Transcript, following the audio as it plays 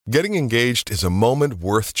Getting engaged is a moment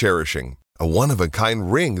worth cherishing. A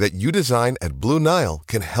one-of-a-kind ring that you design at Blue Nile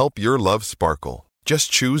can help your love sparkle. Just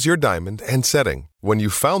choose your diamond and setting. When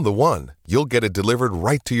you've found the one, you'll get it delivered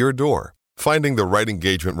right to your door. Finding the right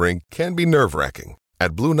engagement ring can be nerve-wracking.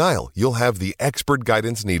 At Blue Nile, you'll have the expert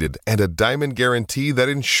guidance needed and a diamond guarantee that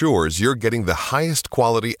ensures you're getting the highest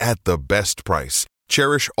quality at the best price.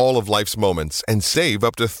 Cherish all of life's moments and save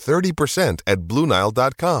up to 30% at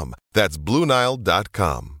BlueNile.com. That's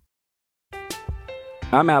BlueNile.com.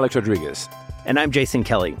 I'm Alex Rodriguez. And I'm Jason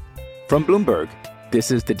Kelly. From Bloomberg, this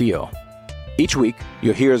is The Deal. Each week,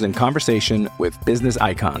 you'll hear us in conversation with business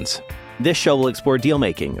icons. This show will explore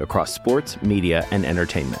deal-making across sports, media, and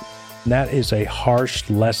entertainment. That is a harsh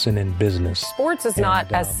lesson in business. Sports is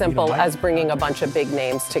not as simple as bringing a bunch of big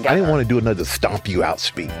names together. I didn't want to do another stomp you out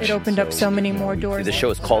speech. It opened up so many more doors. The show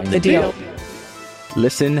is called The Deal.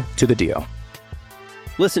 Listen to The Deal.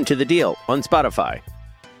 Listen to The Deal on Spotify.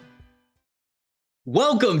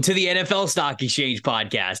 Welcome to the NFL Stock Exchange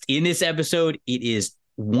podcast. In this episode, it is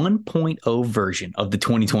 1.0 version of the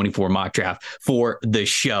 2024 mock draft for the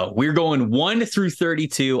show. We're going 1 through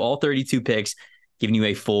 32, all 32 picks, giving you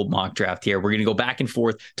a full mock draft here. We're going to go back and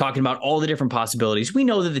forth talking about all the different possibilities. We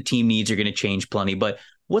know that the team needs are going to change plenty, but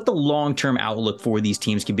what the long-term outlook for these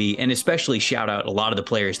teams can be, and especially shout out a lot of the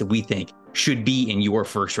players that we think should be in your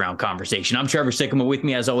first round conversation. I'm Trevor Sikkema. With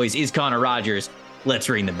me, as always, is Connor Rogers. Let's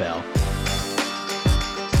ring the bell.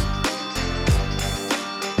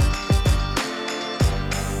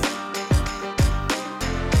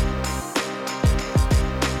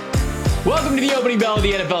 Welcome to the opening bell of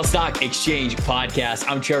the NFL Stock Exchange podcast.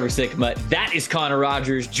 I'm Trevor Sikkema. That is Connor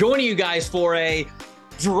Rogers joining you guys for a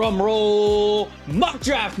drum roll mock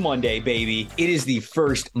draft Monday, baby. It is the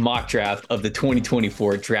first mock draft of the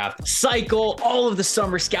 2024 draft cycle. All of the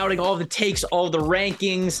summer scouting, all of the takes, all of the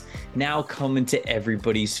rankings now coming to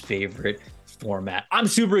everybody's favorite format. I'm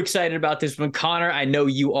super excited about this one. Connor, I know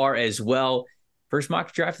you are as well. First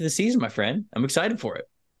mock draft of the season, my friend. I'm excited for it.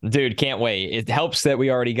 Dude, can't wait. It helps that we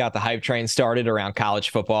already got the hype train started around college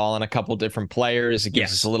football and a couple different players. It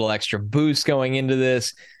gives us a little extra boost going into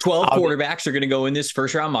this. 12 quarterbacks are going to go in this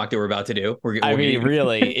first round mock that we're about to do.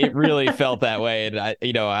 It really felt that way.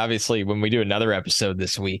 And obviously when we do another episode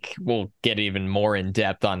this week, we'll get even more in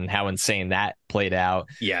depth on how insane that played out.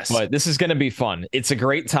 Yes. But this is going to be fun. It's a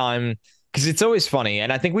great time. Because it's always funny,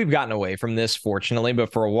 and I think we've gotten away from this, fortunately,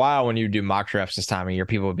 but for a while when you do mock drafts this time of year,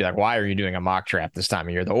 people would be like, why are you doing a mock draft this time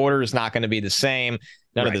of year? The order is not going to be the same.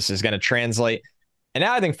 None of this is going to translate. And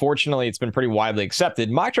now I think, fortunately, it's been pretty widely accepted.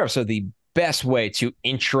 Mock drafts are the best way to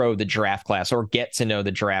intro the draft class or get to know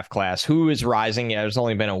the draft class. Who is rising? Yeah, there's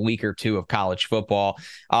only been a week or two of college football.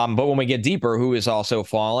 But when we get deeper, who is also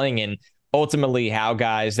falling, and ultimately how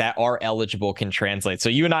guys that are eligible can translate. So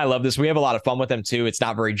you and I love this. We have a lot of fun with them too. It's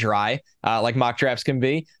not very dry like mock drafts can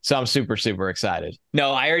be. So I'm super, super excited.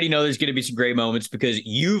 No, I already know there's going to be some great moments because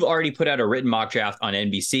you've already put out a written mock draft on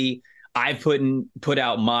NBC. I've put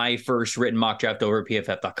out my first written mock draft over at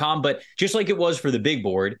PFF.com. But just like it was for the big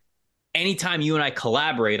board, anytime you and I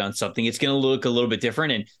collaborate on something, it's going to look a little bit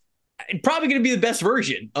different and probably going to be the best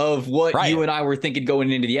version of what you and I were thinking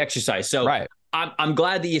going into the exercise. So I'm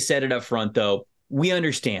glad that you said it up front, though. We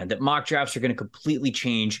understand that mock drafts are going to completely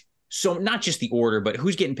change. So not just the order, but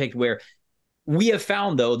who's getting picked where. We have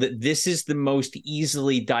found, though, that this is the most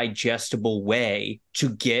easily digestible way to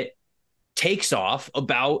get takes off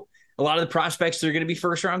about a lot of the prospects that are going to be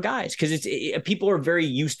first round guys, because people are very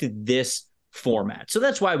used to this format. So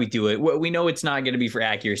that's why we do it. We know it's not going to be for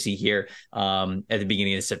accuracy here at the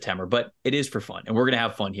beginning of September, but it is for fun, and we're going to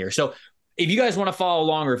have fun here. So if you guys want to follow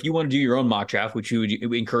along, or if you want to do your own mock draft, which we would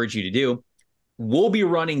encourage you to do, we'll be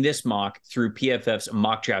running this mock through PFF's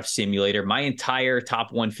mock draft simulator. My entire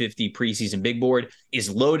top 150 preseason big board is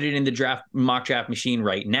loaded in the mock draft machine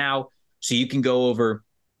right now. So you can go over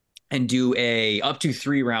and do a up to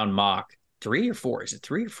 3-round mock. 3 or 4? Is it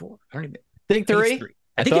 3 or 4? I don't even think 3.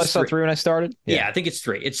 I think I saw 3 when I started. Yeah, I think it's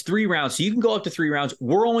 3. It's 3 rounds. So you can go up to 3 rounds.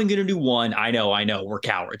 We're only going to do 1. I know. We're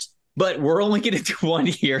cowards. But we're only going to do 1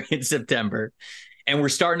 here in September. And we're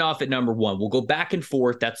starting off at number 1. We'll go back and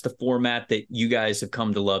forth. That's the format that you guys have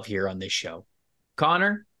come to love here on this show.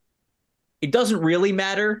 Connor, it doesn't really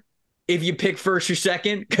matter if you pick first or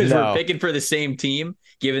second, because we're picking for the same team,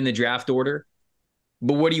 given the draft order.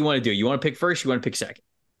 But what do you want to do? You want to pick first? You want to pick second?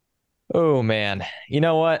 Oh, man. You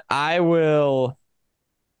know what? I will.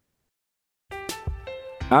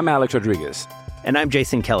 I'm Alex Rodriguez. And I'm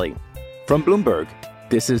Jason Kelly. From Bloomberg,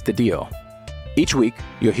 this is The Deal. Each week,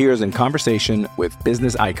 you'll hear us in conversation with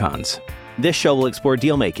business icons. This show will explore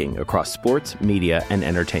deal-making across sports, media, and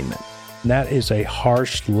entertainment. And that is a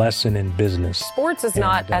harsh lesson in business. Sports is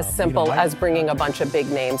not as simple as bringing a bunch of big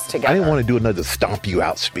names together. I didn't want to do another stomp you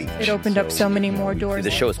out speech. It opened up so many more doors.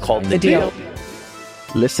 The show is called The Deal.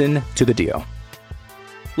 Listen to the deal.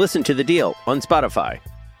 Listen to The Deal on Spotify.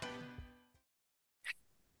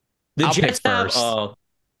 The I'll Jets pick have. first.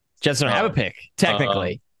 Jets don't have a pick,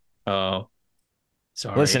 technically. Sorry.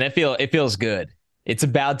 Listen, it feels good. It's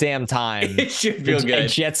about damn time. It should feel good.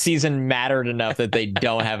 Jets season mattered enough that they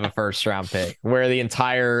don't have a first round pick, where the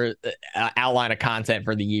entire outline of content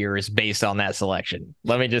for the year is based on that selection.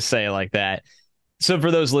 Let me just say it like that. So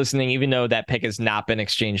for those listening, even though that pick has not been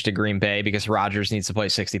exchanged to Green Bay because Rodgers needs to play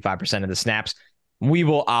 65% of the snaps, we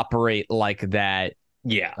will operate like that.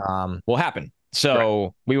 Yeah. Will happen.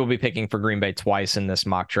 So we will be picking for Green Bay twice in this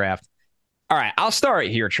mock draft. All right, I'll start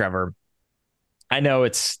here, Trevor. I know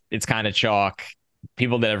it's kind of chalk.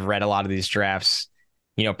 People that have read a lot of these drafts,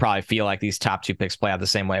 probably feel like these top two picks play out the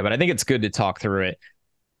same way, but I think it's good to talk through it.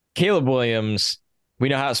 Caleb Williams, we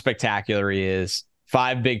know how spectacular he is.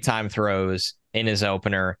 5 big time throws in his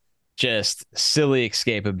opener, just silly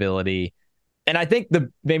escapability. And I think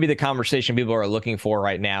maybe the conversation people are looking for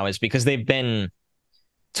right now is because they've been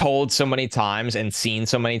told so many times and seen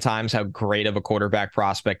so many times how great of a quarterback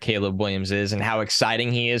prospect Caleb Williams is and how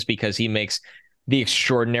exciting he is because he makes the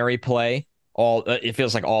extraordinary play it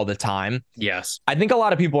feels like all the time. Yes. I think a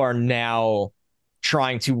lot of people are now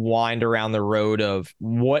trying to wind around the road of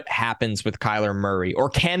what happens with Kyler Murray,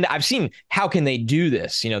 or I've seen how can they do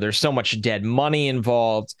this? There's so much dead money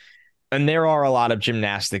involved and there are a lot of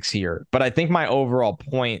gymnastics here. But I think my overall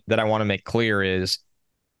point that I want to make clear is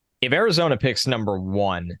if Arizona picks number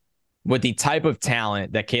 1 with the type of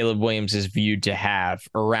talent that Caleb Williams is viewed to have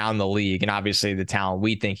around the league, and obviously the talent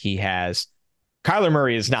we think he has, Kyler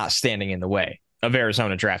Murray is not standing in the way of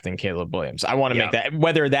Arizona drafting Caleb Williams. I want to make that,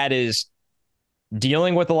 whether that is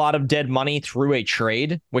dealing with a lot of dead money through a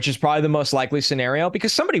trade, which is probably the most likely scenario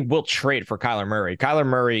because somebody will trade for Kyler Murray. Kyler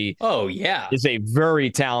Murray is a very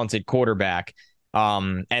talented quarterback,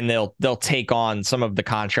 and they'll take on some of the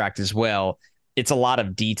contract as well. It's a lot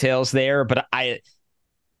of details there, but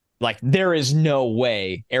there is no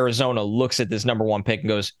way Arizona looks at this number 1 pick and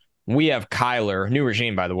goes, we have Kyler, new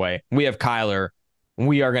regime, by the way. We have Kyler.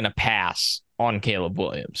 We are going to pass on Caleb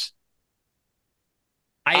Williams.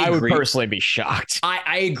 I would personally be shocked.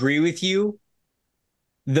 I agree with you.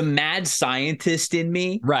 The mad scientist in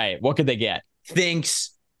me. Right. What could they get?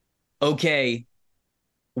 Thinks, okay,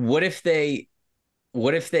 what if they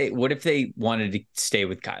wanted to stay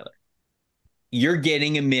with Kyler? You're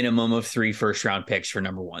getting a minimum of 3 first-round picks for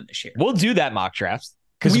number 1 this year. We'll do that mock draft.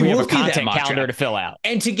 Because we have a content calendar to fill out.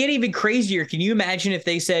 And to get even crazier, can you imagine if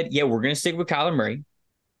they said, yeah, we're going to stick with Kyler Murray.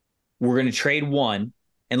 We're going to trade 1.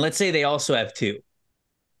 And let's say they also have 2.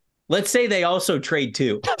 Let's say they also trade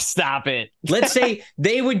 2. Stop it. Let's say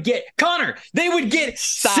they would get, Connor, they would get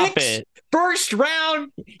 6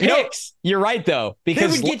 first-round picks. You're right, though,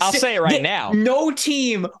 because I'll say it right now. No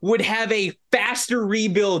team would have a faster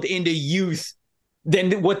rebuild into youth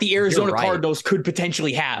than what the Arizona Cardinals could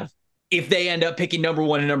potentially have if they end up picking number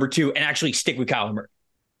 1 and number 2 and actually stick with Kyler Murray.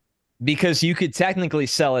 Because you could technically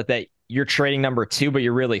sell it that you're trading number 2, but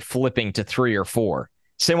you're really flipping to 3 or 4.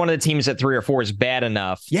 Say one of the teams at 3 or 4 is bad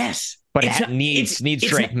enough. Yes. But it needs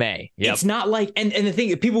Drake May. Yep. It's not like, and the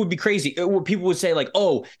thing, people would be crazy. People would say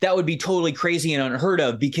oh, that would be totally crazy and unheard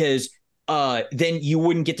of because then you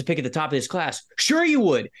wouldn't get to pick at the top of this class. Sure you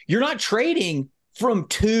would. You're not trading from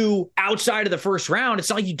 2 outside of the first round. It's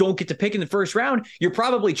not like you don't get to pick in the first round. You're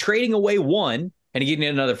probably trading away 1 and getting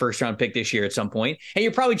another first-round pick this year at some point. And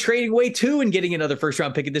you're probably trading away 2 and getting another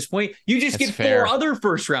first-round pick at this point. You just get 4 other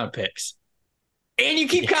first-round picks. And you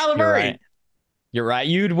keep Kyler Murray. You're right.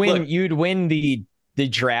 You'd win the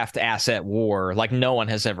draft asset war like no one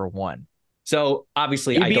has ever won. So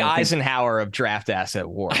obviously, you'd be Eisenhower of draft asset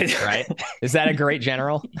war, right? Is that a great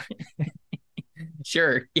general?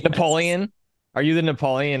 Sure. Yes. Napoleon? Are you the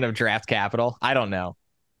Napoleon of draft capital? I don't know.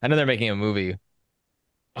 I know they're making a movie.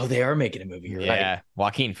 Oh, they are making a movie. You're right.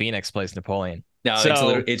 Joaquin Phoenix plays Napoleon. No,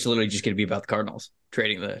 it's literally just going to be about the Cardinals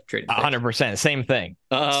trading the 100%. Same thing.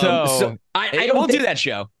 We'll do that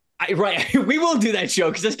show. We will do that show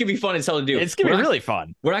because that's going to be fun as hell to do. It's going to be really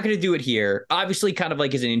fun. We're not going to do it here. Obviously, kind of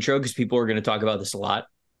like as an intro because people are going to talk about this a lot.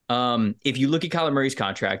 If you look at Kyler Murray's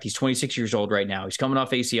contract, he's 26 years old right now. He's coming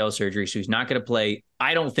off ACL surgery, so he's not going to play,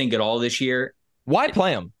 I don't think, at all this year. Why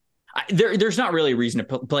play him? There's not really a reason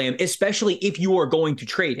to play him, especially if you are going to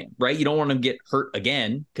trade him, right? You don't want him to get hurt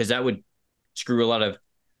again because that would screw a lot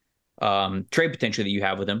of trade potential that you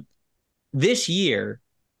have with him. This year,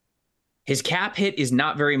 his cap hit is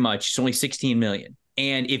not very much. It's only $16 million.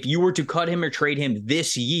 And if you were to cut him or trade him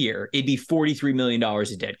this year, it'd be $43 million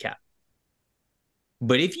of dead cap.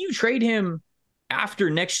 But if you trade him after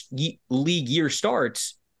next league year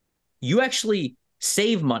starts, you actually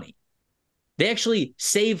save money. They actually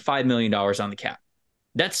save $5 million on the cap.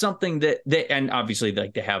 That's something that and obviously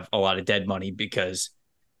like they have a lot of dead money because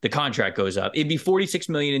the contract goes up. It'd be $46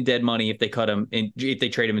 million in dead money if they cut him if they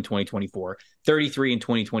trade him in 2024, 33 in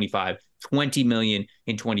 2025, 20 million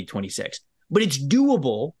in 2026. But it's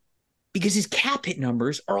doable because his cap hit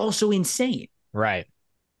numbers are also insane. Right.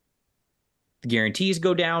 The guarantees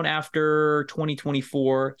go down after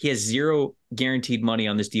 2024. He has zero guaranteed money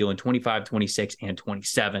on this deal in 25, 26, and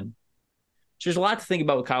 27. So there's a lot to think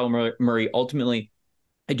about with Kyle Murray. Ultimately,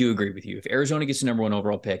 I do agree with you. If Arizona gets the number 1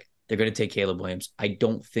 overall pick, they're going to take Caleb Williams. I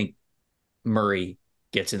don't think Murray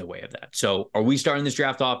gets in the way of that. So are we starting this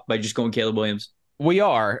draft off by just going Caleb Williams? We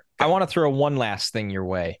are. I want to throw one last thing your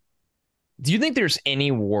way. Do you think there's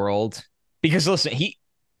any world? Because listen,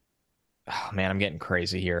 oh man, I'm getting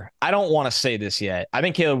crazy here. I don't want to say this yet. I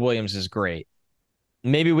think Caleb Williams is great.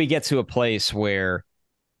 Maybe we get to a place where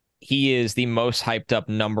he is the most hyped up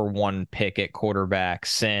number 1 pick at quarterback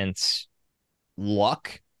since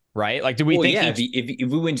Luck, right? Like, do we think if he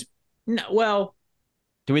wins? No, well,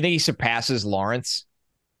 do we think he surpasses Lawrence?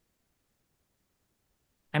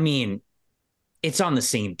 I mean, it's on the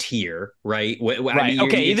same tier, right? Right. I mean,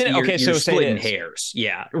 Okay. So splitting hairs.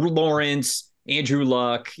 Yeah. Lawrence, Andrew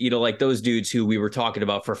Luck, like those dudes who we were talking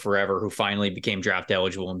about for forever, who finally became draft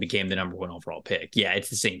eligible and became the number 1 overall pick. Yeah, it's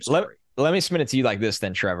the same story. Let me spin it to you like this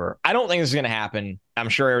then, Trevor. I don't think this is going to happen. I'm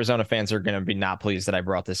sure Arizona fans are going to be not pleased that I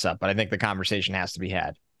brought this up, but I think the conversation has to be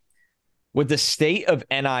had. With the state of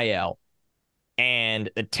NIL and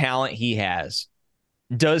the talent he has,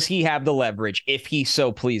 does he have the leverage, if he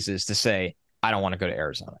so pleases, to say, I don't want to go to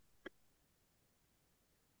Arizona?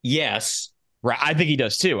 Yes. Right. I think he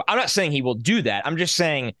does too. I'm not saying he will do that. I'm just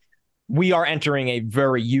saying we are entering a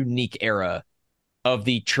very unique era of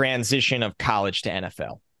the transition of college to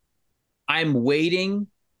NFL. I'm waiting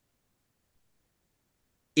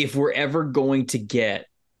if we're ever going to get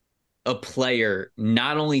a player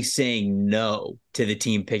not only saying no to the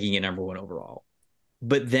team picking a number 1 overall,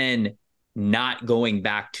 but then not going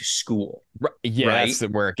back to school. Yeah, right? That's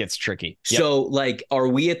where it gets tricky. Yep. So, like, are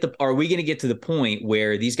we going to get to the point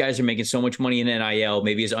where these guys are making so much money in NIL,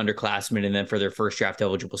 maybe as underclassmen, and then for their first draft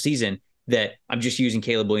eligible season, that I'm just using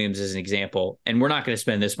Caleb Williams as an example, and we're not going to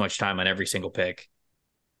spend this much time on every single pick.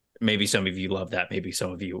 Maybe some of you love that. Maybe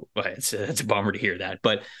some of you, it's a bummer to hear that.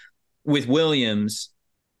 But with Williams,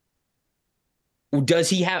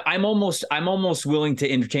 does he have? I'm almost willing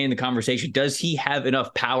to entertain the conversation. Does he have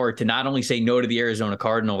enough power to not only say no to the Arizona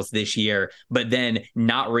Cardinals this year, but then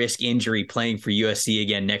not risk injury playing for USC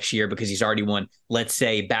again next year because he's already won, let's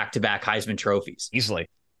say, back-to-back Heisman trophies? Easily.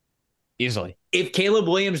 If Caleb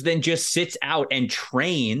Williams then just sits out and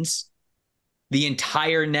trains the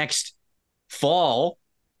entire next fall,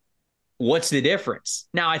 what's the difference?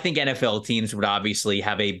 Now, I think NFL teams would obviously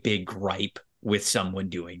have a big gripe with someone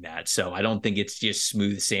doing that. So I don't think it's just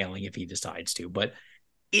smooth sailing if he decides to, but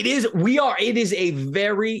it is a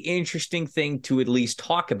very interesting thing to at least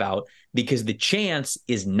talk about because the chance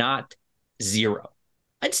is not 0.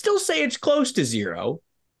 I'd still say it's close to 0,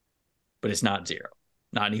 but it's not 0.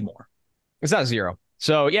 Not anymore. It's not 0.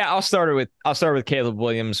 So yeah, I'll start with Caleb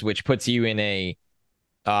Williams, which puts you in a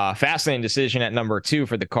fascinating decision at number 2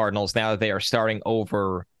 for the Cardinals now that they are starting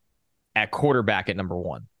over at quarterback at number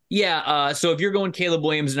 1. Yeah, so if you're going Caleb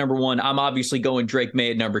Williams at number 1, I'm obviously going Drake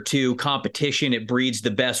May at number 2. Competition, it breeds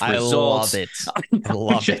the best results. I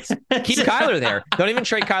love it. Keep Kyler there. Don't even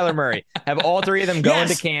trade Kyler Murray. Have all 3 of them go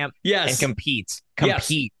into camp and compete.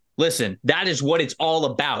 Yes. Listen, that is what it's all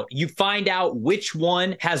about. You find out which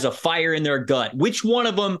one has a fire in their gut. Which one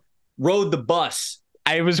of them rode the bus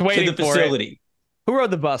I was waiting to the facility. Who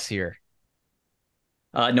rode the bus here?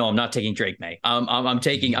 No, I'm not taking Drake May. I'm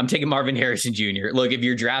taking Marvin Harrison Jr. Look, if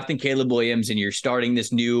you're drafting Caleb Williams and you're starting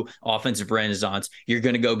this new offensive renaissance, you're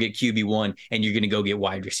going to go get QB1 and you're going to go get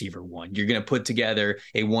wide receiver 1. You're going to put together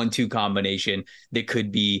a 1-2 combination that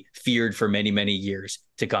could be feared for many, many years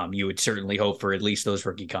to come. You would certainly hope for at least those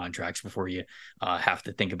rookie contracts before you have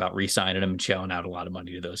to think about re-signing them and shelling out a lot of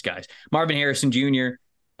money to those guys. Marvin Harrison Jr.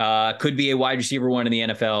 Could be a wide receiver 1 in the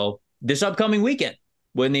NFL this upcoming weekend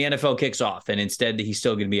when the NFL kicks off, and instead he's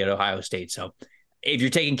still going to be at Ohio State. So if you're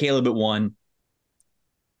taking Caleb at 1,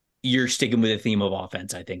 you're sticking with a theme of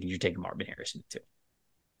offense, I think, and you're taking Marvin Harrison too.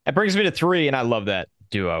 That brings me to 3, and I love that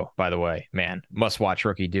duo, by the way. Man, must-watch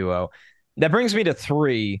rookie duo. That brings me to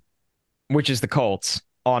 3, which is the Colts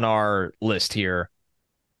on our list here.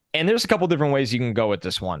 And there's a couple different ways you can go with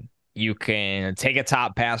this one. You can take a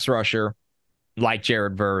top pass rusher like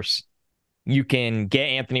Jared Verse. You can get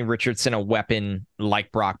Anthony Richardson a weapon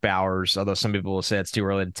like Brock Bowers, although some people will say it's too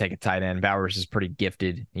early to take a tight end. Bowers is pretty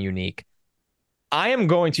gifted, unique. I am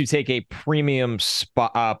going to take a premium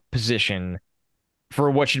position for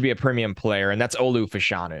what should be a premium player, and that's Olu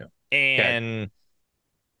Fashanu. And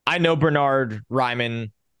I know Bernard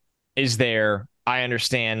Ryman is there. I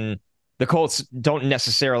understand the Colts don't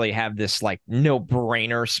necessarily have this like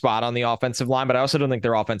no-brainer spot on the offensive line, but I also don't think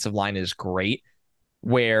their offensive line is great,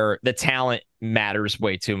 where the talent matters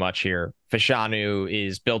way too much here. Fashanu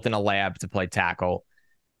is built in a lab to play tackle.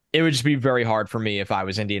 It would just be very hard for me if I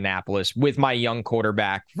was Indianapolis with my young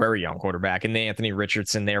quarterback, very young quarterback, and the Anthony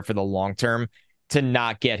Richardson there for the long term to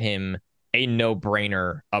not get him a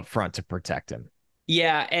no-brainer up front to protect him.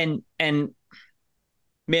 Yeah, and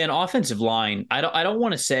man, offensive line, I don't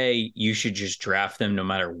want to say you should just draft them no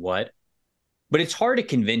matter what, but it's hard to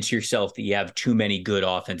convince yourself that you have too many good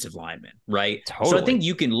offensive linemen, right? Totally. So I think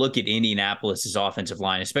you can look at Indianapolis's offensive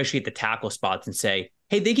line, especially at the tackle spots, and say,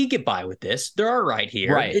 hey, they could get by with this. They're all right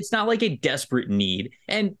here. Right. It's not like a desperate need.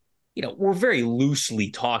 And, we're very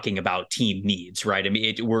loosely talking about team needs, right? I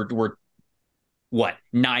mean, we're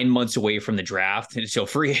 9 months away from the draft. And so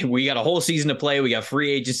we got a whole season to play. We got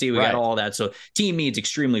free agency. We got all that. So team needs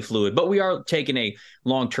extremely fluid, but we are taking a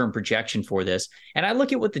long-term projection for this. And I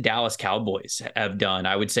look at what the Dallas Cowboys have done,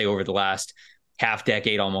 I would say over the last half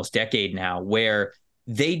decade, almost decade now, where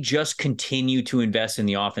they just continue to invest in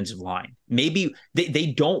the offensive line. Maybe they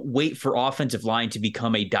don't wait for offensive line to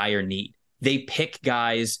become a dire need. They pick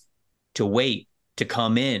guys to wait, to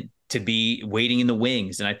come in, to be waiting in the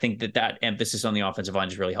wings. And I think that emphasis on the offensive line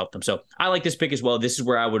has really helped them. So I like this pick as well. This is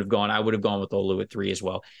where I would have gone. I would have gone with Olu at 3 as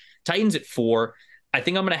well. Titans at 4. I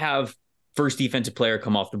think I'm going to have first defensive player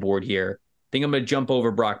come off the board here. I think I'm going to jump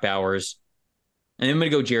over Brock Bowers. And then I'm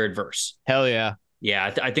going to go Jared Verse. Hell yeah.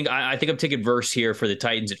 Yeah, I think I'm taking Verse here for the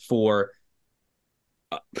Titans at 4.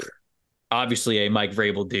 Obviously, a Mike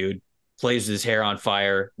Vrabel dude, plays with his hair on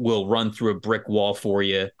fire, will run through a brick wall for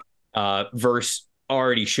you. Verse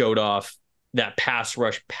already showed off that pass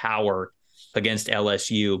rush power against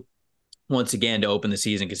LSU once again to open the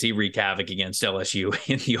season, because he wreaked havoc against LSU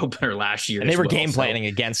in the opener last year. And they were game planning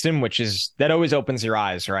against him, which that always opens your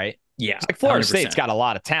eyes, right? Yeah. It's like Florida 100%. State's got a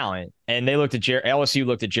lot of talent, and they looked at LSU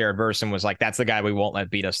looked at Jared Verse and was like, that's the guy we won't let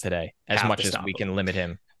beat us today, as much as we can limit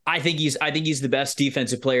him. I think he's the best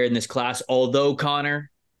defensive player in this class, although, Connor,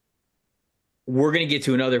 we're going to get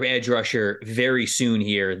to another edge rusher very soon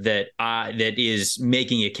here that is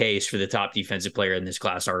making a case for the top defensive player in this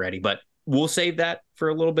class already. But we'll save that for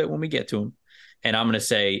a little bit when we get to him. And I'm going to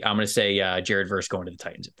say Jared Verse going to the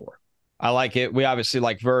Titans at 4. I like it. We obviously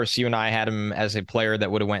like Verse. You and I had him as a player that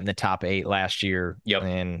would have went in the top 8 last year. Yep.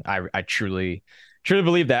 And I truly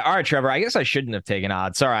believe that. All right, Trevor, I guess I shouldn't have taken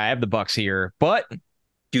odds. Sorry, I have the Bucs here, but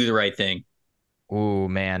do the right thing. Oh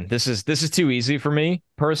man, this is too easy for me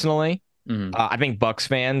personally. Mm-hmm. I think Bucs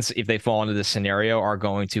fans, if they fall into this scenario, are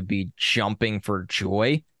going to be jumping for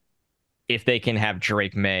joy if they can have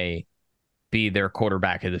Drake May be their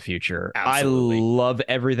quarterback of the future. Absolutely. I love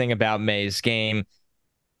everything about May's game.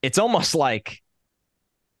 It's almost like,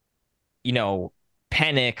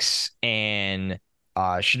 Penix and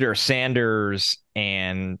Shadur Sanders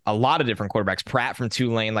and a lot of different quarterbacks, Pratt from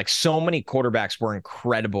Tulane, like so many quarterbacks were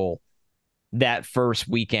incredible that first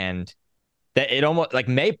weekend that it almost like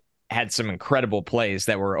May had some incredible plays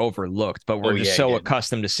that were overlooked, but we're just so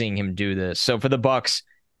accustomed to seeing him do this. So for the Bucs,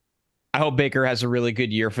 I hope Baker has a really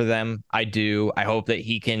good year for them. I do. I hope that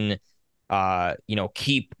he can,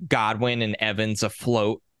 keep Godwin and Evans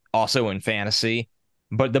afloat also in fantasy.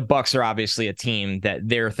 But the Bucs are obviously a team that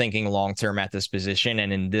they're thinking long-term at this position.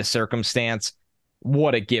 And in this circumstance,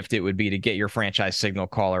 what a gift it would be to get your franchise signal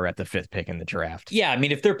caller at the 5th pick in the draft. Yeah, I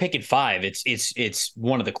mean, if they're picking 5, it's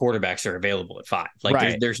one of the quarterbacks that are available at 5. Like,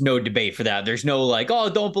 right. there's no debate for that. There's no like, oh,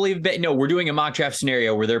 don't believe it. No, we're doing a mock draft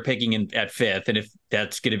scenario where they're picking at 5th, and if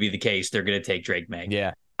that's going to be the case, they're going to take Drake May.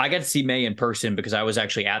 Yeah, I got to see May in person because I was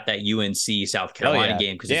actually at that UNC South Carolina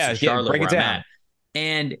game because it's in Charlotte where I'm at.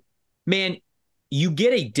 And man, you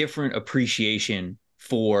get a different appreciation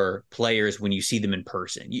for players when you see them in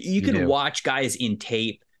person. You can watch guys on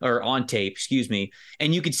tape,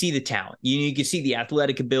 and you can see the talent. You can see the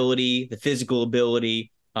athletic ability, the physical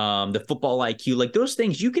ability, the football IQ, like those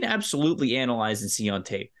things you can absolutely analyze and see on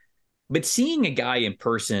tape. But seeing a guy in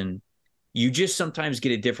person, you just sometimes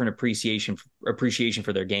get a different appreciation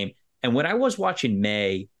for their game. And when I was watching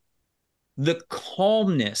May, the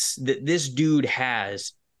calmness that this dude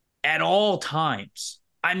has at all times,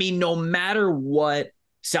 I mean, no matter what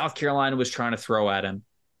South Carolina was trying to throw at him,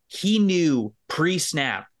 he knew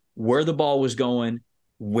pre-snap where the ball was going,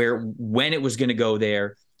 when it was going to go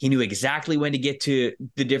there. He knew exactly when to get to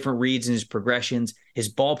the different reads and his progressions. His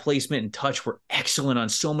ball placement and touch were excellent on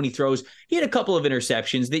so many throws. He had a couple of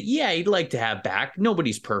interceptions that, he'd like to have back.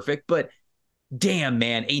 Nobody's perfect, but damn,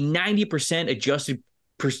 man, a 90%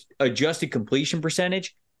 adjusted completion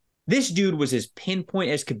percentage. This dude was as pinpoint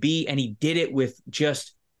as could be, and he did it with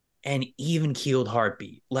just an even-keeled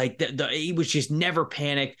heartbeat. Like, he was just never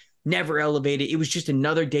panicked, never elevated. It was just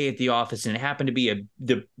another day at the office, and it happened to be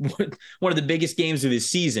one of the biggest games of his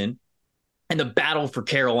season, and the battle for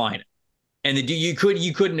Carolina. And you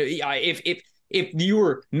couldn't if you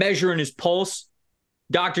were measuring his pulse,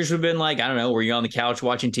 doctors would have been like, I don't know, were you on the couch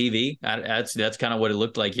watching TV? That's kind of what it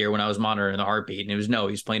looked like here when I was monitoring the heartbeat. And it was he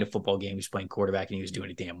was playing a football game, he was playing quarterback, and he was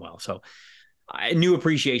doing it damn well. So I new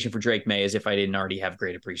appreciation for Drake May, as if I didn't already have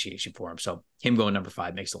great appreciation for him. So him going number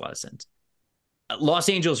 5 makes a lot of sense. Los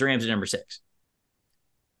Angeles Rams at number 6.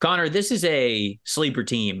 Connor, this is a sleeper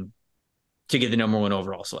team to get the number 1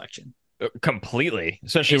 overall selection. Completely,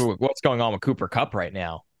 especially with what's going on with Cooper Kupp right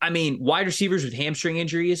now. I mean, wide receivers with hamstring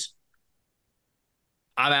injuries,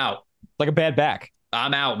 I'm out. Like a bad back.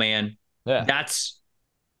 I'm out, man. Yeah.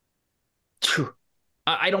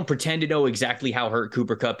 I don't pretend to know exactly how hurt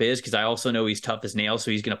Cooper Kupp is, because I also know he's tough as nails,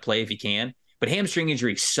 so he's going to play if he can. But hamstring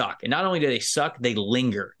injuries suck. And not only do they suck, they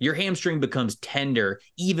linger. Your hamstring becomes tender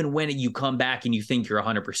even when you come back and you think you're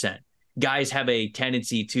 100%. Guys have a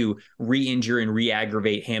tendency to re-injure and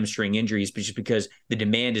re-aggravate hamstring injuries just because the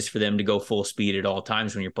demand is for them to go full speed at all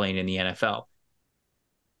times when you're playing in the NFL.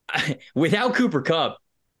 Without Cooper Kupp,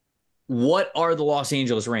 what are the Los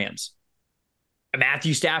Angeles Rams?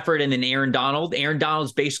 Matthew Stafford and then Aaron Donald. Aaron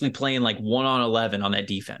Donald's basically playing like 1-on-11 on that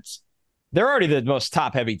defense. They're already the most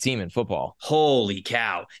top-heavy team in football. Holy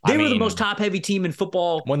cow. They were the most top-heavy team in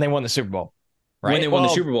football. When they won the Super Bowl. Right? When they won the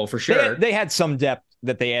Super Bowl, for sure. They had some depth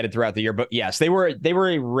that they added throughout the year, but yes, they were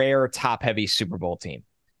a rare top-heavy Super Bowl team.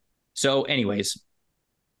 So anyways,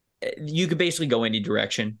 you could basically go any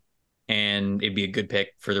direction, and it'd be a good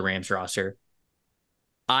pick for the Rams roster.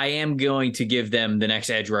 I am going to give them the next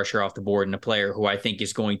edge rusher off the board, and a player who I think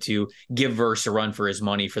is going to give Verse a run for his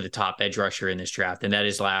money for the top edge rusher in this draft, and that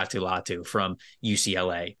is Latu Latu from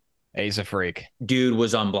UCLA. He's a freak. Dude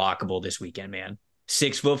was unblockable this weekend, man.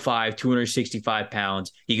 6'5", 265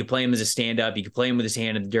 pounds. You could play him as a stand-up. You could play him with his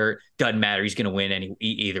hand in the dirt. Doesn't matter. He's going to win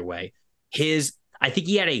either way. I think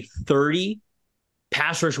he had a 30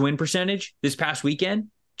 pass rush win percentage this past weekend.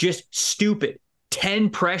 Just stupid.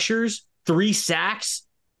 10 pressures, 3 sacks.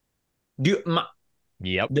 Dude,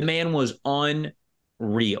 the man was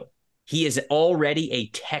unreal. He is already a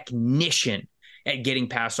technician at getting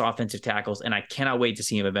past offensive tackles, and I cannot wait to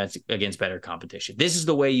see him against better competition. This is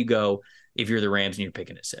the way you go if you're the Rams and you're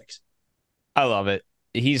picking at 6. I love it.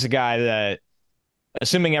 He's a guy that,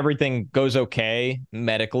 assuming everything goes okay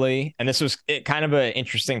medically, and this was kind of an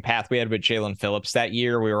interesting path we had with Jalen Phillips that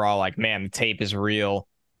year. We were all like, man, the tape is real.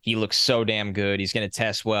 He looks so damn good. He's going to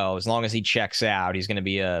test well. As long as he checks out, he's going to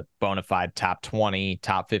be a bona fide top 20,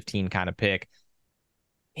 top 15 kind of pick.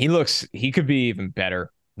 He could be even better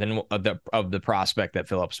than of the prospect that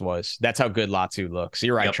Phillips was. That's how good Latu looks.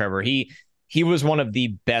 You're right, yep. Trevor. He was one of the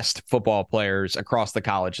best football players across the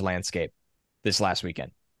college landscape this last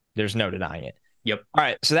weekend. There's no denying it. Yep. All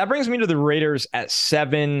right, so that brings me to the Raiders at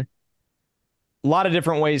 7. A lot of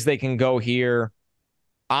different ways they can go here.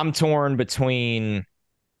 I'm torn between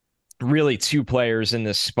really 2 players in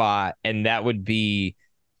this spot, and that would be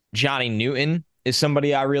Johnny Newton is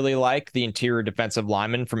somebody I really like, the interior defensive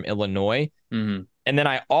lineman from Illinois. Mm-hmm. And then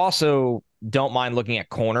I also don't mind looking at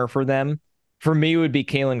corner for them. For me, it would be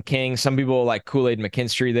Kalen King. Some people like Kool-Aid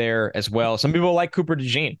McKinstry there as well. Some people like Cooper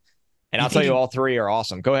DeJean. And I'll tell you, all 3 are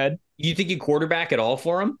awesome. Go ahead. You think you quarterback at all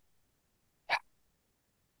for him?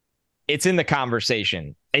 It's in the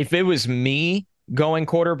conversation. If it was me going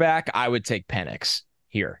quarterback, I would take Penix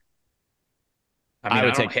here.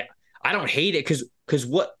 I don't hate it because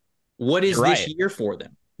what is this year for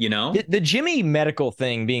them? You know, the Jimmy medical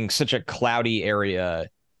thing being such a cloudy area.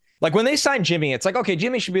 Like when they signed Jimmy, it's like, okay,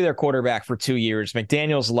 Jimmy should be their quarterback for 2 years.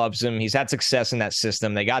 McDaniels loves him. He's had success in that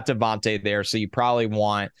system. They got Devontae there. So you probably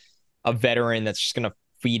want a veteran that's just going to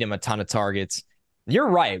feed him a ton of targets. You're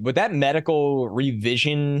right. With that medical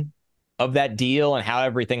revision of that deal and how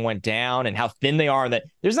everything went down and how thin they are, that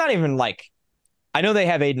there's not even like, I know they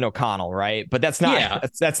have Aiden O'Connell, right? But that's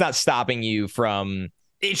not stopping you from.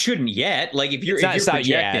 It shouldn't yet. Like if you're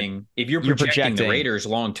projecting the Raiders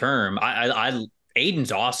long term,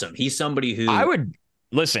 Aiden's awesome. He's somebody who I would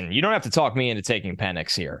listen. You don't have to talk me into taking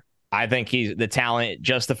Penix here. I think the talent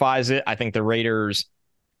justifies it. I think the Raiders.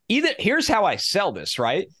 Here's how I sell this,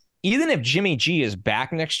 right? even if Jimmy G is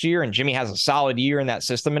back next year and Jimmy has a solid year in that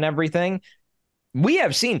system and everything, we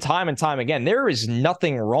have seen time and time again, there is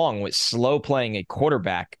nothing wrong with slow playing a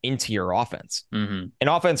quarterback into your offense. Mm-hmm. An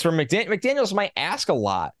offense from McDaniels might ask a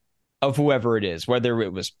lot of whoever it is, whether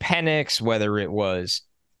it was Penix, whether it was,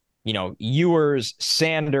 Ewers,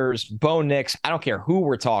 Sanders, Bo Nix. I don't care who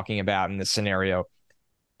we're talking about in this scenario.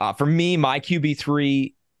 For me, my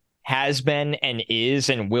QB3 has been and is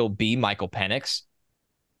and will be Michael Penix.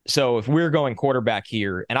 So if we're going quarterback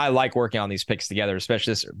here, and I like working on these picks together,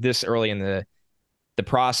 especially this early in the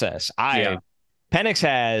process. Penix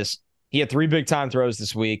had 3 big time throws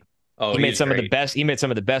this week. Oh, he made some of the best. He made some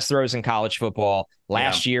of the best throws in college football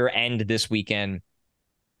last year and this weekend.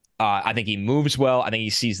 I think he moves well. I think he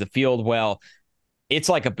sees the field well. It's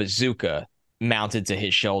like a bazooka mounted to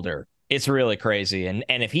his shoulder. It's really crazy. And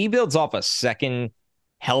if he builds off a second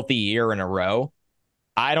healthy year in a row,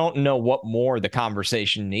 I don't know what more the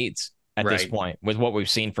conversation needs at this point with what we've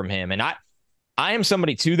seen from him. And I am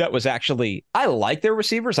somebody too that was actually, I like their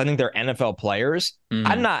receivers. I think they're NFL players. Mm-hmm.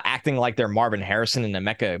 I'm not acting like they're Marvin Harrison and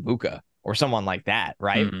Emeka Egbuka or someone like that,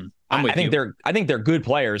 right? Mm-hmm. I think they're good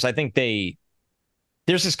players. I think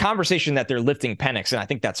there's this conversation that they're lifting Penix, and I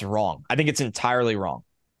think that's wrong. I think it's entirely wrong.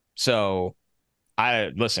 So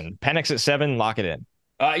listen, Penix at 7, lock it in.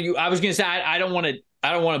 I was gonna say I don't want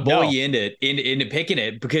to bully you into picking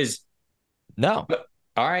it because no.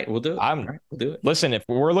 All right, we'll do it. All right, we'll do it. Listen, if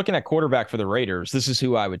we're looking at quarterback for the Raiders, this is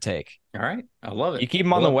who I would take. All right, I love it. You keep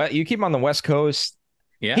him on the West Coast.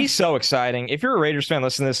 Yeah, he's so exciting. If you're a Raiders fan,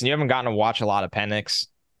 listen to this, and you haven't gotten to watch a lot of Penix,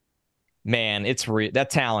 man, that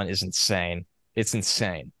talent is insane. It's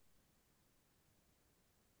insane.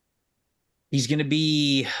 He's gonna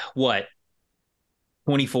be what?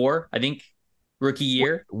 24, I think, rookie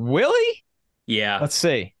year. Will he? Yeah. Let's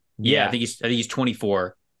see. Yeah, I think he's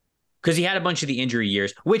 24. Because he had a bunch of the injury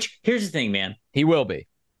years, which, here's the thing, man. He will be.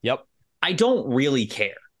 Yep. I don't really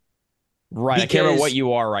care. Right. I care about what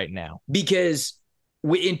you are right now. Because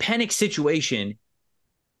in Penix's situation,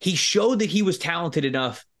 he showed that he was talented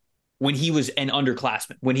enough when he was an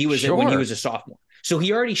underclassman, when he was a sophomore. So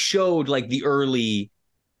he already showed like the early,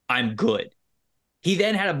 I'm good. He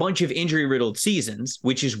then had a bunch of injury-riddled seasons,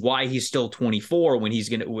 which is why he's still 24 when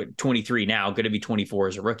he's 23 now, going to be 24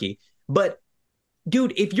 as a rookie. But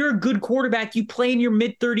dude, if you're a good quarterback, you play in your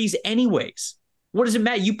mid-30s anyways. What does it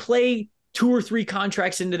matter? You play 2 or 3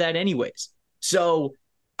 contracts into that anyways. So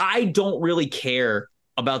I don't really care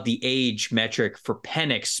about the age metric for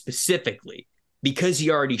Penix specifically because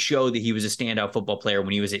he already showed that he was a standout football player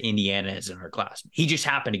when he was at Indiana as an underclassman. He just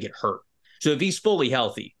happened to get hurt. So if he's fully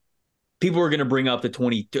healthy, people are going to bring up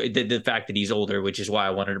the fact that he's older, which is why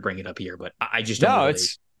I wanted to bring it up here. But I just don't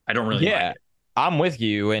I don't really mind it. I'm with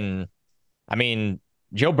you. And I mean,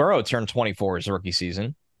 Joe Burrow turned 24 his rookie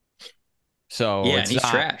season. So yeah, and he's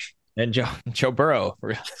trash. And Joe Burrow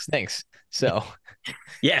stinks. So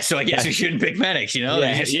yeah, so I guess we shouldn't pick Penix,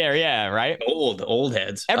 Yeah, right. Old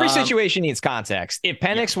heads. Every situation needs context. If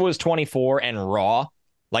Penix was 24 and raw,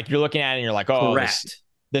 like you're looking at it and you're like, oh,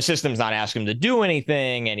 the system's not asking him to do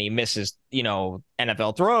anything and he misses,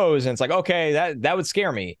 NFL throws, and it's like, okay, that would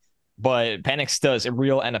scare me. But Penix does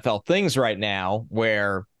real NFL things right now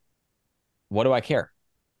where what do I care?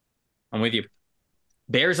 I'm with you.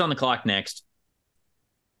 Bears on the clock next.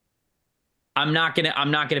 I'm not gonna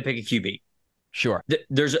pick a QB. Sure.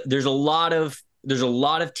 There's a lot of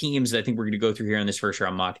teams that I think we're gonna go through here in this first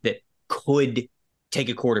round mock that could take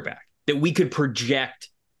a quarterback that we could project.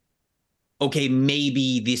 Okay,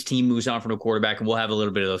 maybe this team moves on from a quarterback, and we'll have a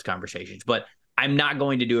little bit of those conversations. But I'm not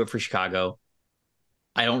going to do it for Chicago.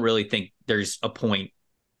 I don't really think there's a point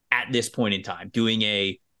at this point in time doing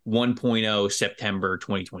a 1.0 September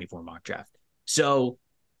 2024 mock draft. So,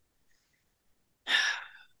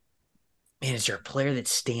 man, is there a player that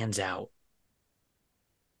stands out?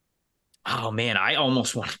 Oh, man, I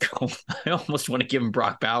almost want to go. I almost want to give him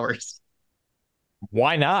Brock Bowers.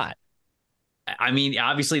 Why not? I mean,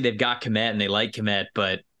 obviously they've got Kmet and they like Kmet,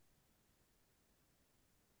 but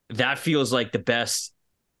that feels like the best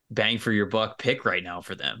bang for your buck pick right now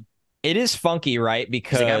for them. It is funky, right?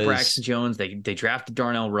 Because they got Braxton Jones. They drafted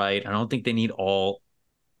Darnell Wright. I don't think they need all.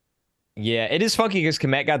 Yeah, it is funky because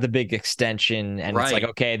Kmet got the big extension, and it's like,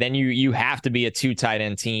 okay, then you have to be a 2 tight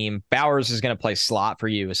end team. Bowers is going to play slot for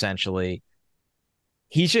you, essentially.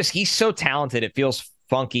 He's so talented. It feels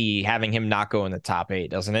funky having him not go in the top 8,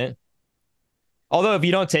 doesn't it? Although if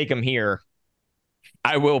you don't take him here,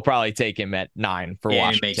 I will probably take him at 9 for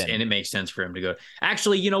Washington. And it makes sense for him to go.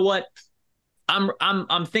 Actually, you know what?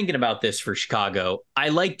 I'm thinking about this for Chicago. I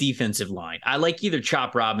like defensive line. I like either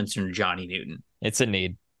Chop Robinson or Johnny Newton. It's a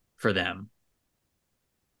need for them.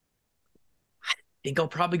 think I'll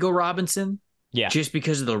probably go Robinson. Yeah. Just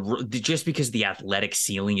because the athletic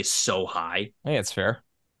ceiling is so high. I think it's fair.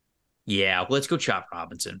 Yeah, let's go Chop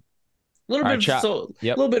Robinson. A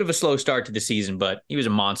little bit of a slow start to the season, but he was a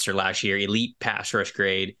monster last year. Elite pass rush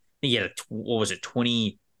grade. I think he had what was it,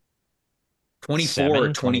 24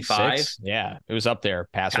 or 25? 26? Yeah, it was up there.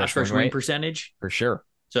 Pass rush win percentage for sure.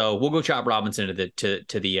 So we'll go Chop Robinson to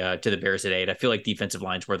the Bears at 8. I feel like defensive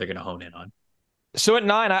line's where they're going to hone in on. So at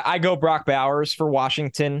 9, I go Brock Bowers for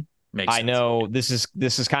Washington. Makes sense. I know this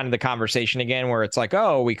is kind of the conversation again where it's like,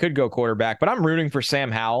 oh, we could go quarterback, but I'm rooting for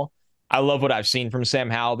Sam Howell. I love what I've seen from Sam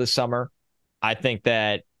Howell this summer. I think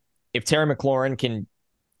that if Terry McLaurin can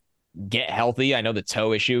get healthy, I know the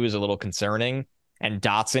toe issue is a little concerning, and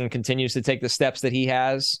Dotson continues to take the steps that he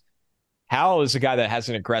has. Howell is a guy that has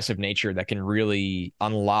an aggressive nature that can really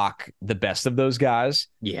unlock the best of those guys.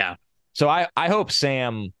 Yeah. So I hope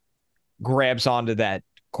Sam grabs onto that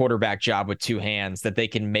quarterback job with two hands, that they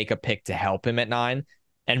can make a pick to help him at 9.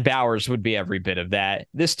 And Bowers would be every bit of that.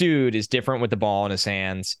 This dude is different with the ball in his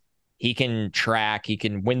hands. He can track. He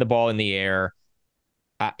can win the ball in the air.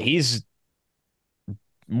 He's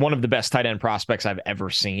one of the best tight end prospects I've ever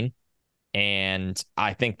seen. And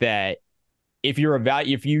I think that if you're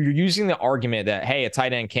using the argument that, hey, a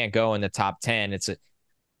tight end can't go in the top 10,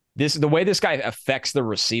 the way this guy affects the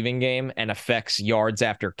receiving game and affects yards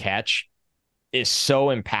after catch is so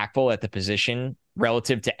impactful at the position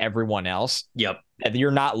relative to everyone else. Yep. That you're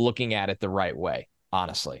not looking at it the right way,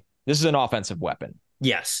 honestly. This is an offensive weapon.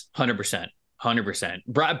 Yes, 100%.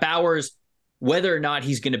 100%. Bowers, whether or not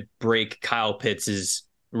he's going to break Kyle Pitts'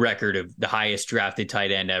 record of the highest drafted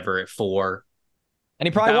tight end ever at 4, and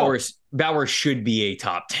he probably Bowers should be a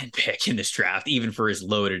top 10 pick in this draft, even for as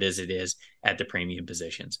loaded as it is at the premium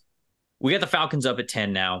positions. We got the Falcons up at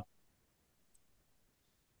 10 now.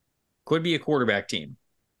 Could be a quarterback team.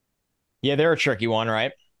 Yeah, they're a tricky one,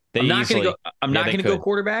 right? I'm not going to go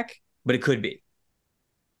quarterback, but it could be.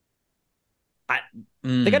 I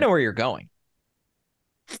think I know where you're going.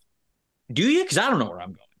 Do you? Because I don't know where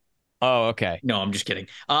I'm going. Oh, okay. No, I'm just kidding.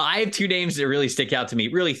 I have 2 names that really stick out to me.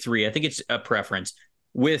 Really 3. I think it's a preference.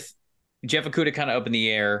 With Jeff Okudah kind of up in the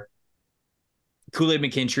air, Kool-Aid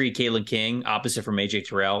McKinstry, Kalen King, opposite from AJ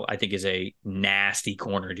Terrell, I think is a nasty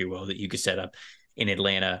corner duo that you could set up in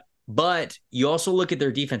Atlanta. But you also look at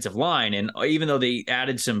their defensive line, and even though they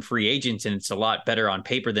added some free agents and it's a lot better on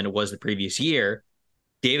paper than it was the previous year,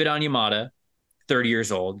 David Onyemata, 30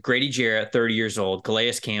 years old, Grady Jarrett, 30 years old,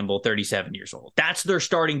 Calais Campbell, 37 years old. That's their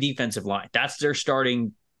starting defensive line. That's their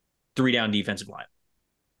starting 3-down defensive line.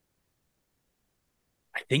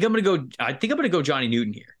 I think I'm going to go Johnny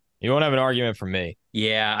Newton here. You won't have an argument from me.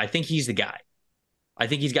 Yeah, I think he's the guy. I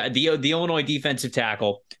think he's got the Illinois defensive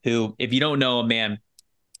tackle who, if you don't know him, man,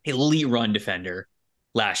 elite run defender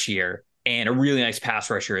last year and a really nice pass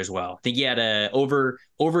rusher as well. I think he had a over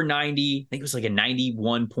 90, I think it was like a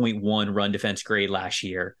 91.1 run defense grade last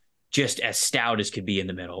year, just as stout as could be in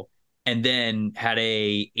the middle. And then had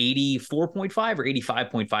a 84.5 or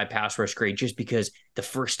 85.5 pass rush grade just because the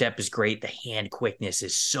first step is great. The hand quickness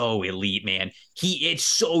is so elite, man. It's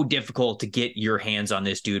so difficult to get your hands on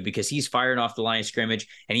this dude because he's firing off the line of scrimmage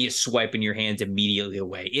and he is swiping your hands immediately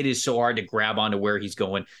away. It is so hard to grab onto where he's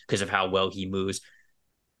going because of how well he moves.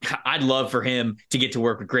 I'd love for him to get to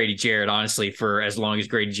work with Grady Jarrett, honestly, for as long as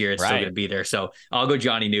Grady Jarrett's still going to be there. So I'll go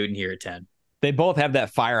Johnny Newton here at 10. They both have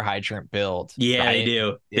that fire hydrant build. Yeah, right? They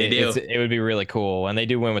do. It would be really cool. And they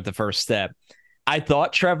do win with the first step. I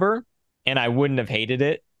thought, Trevor, and I wouldn't have hated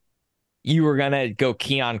it, you were going to go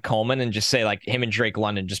Keon Coleman and just say, like, him and Drake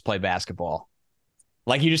London just play basketball.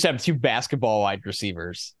 Like, you just have 2 basketball wide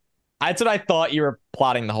receivers. That's what I thought you were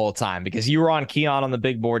plotting the whole time because you were on Keon on the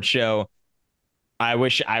Big Board show. I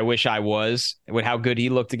wish I was with how good he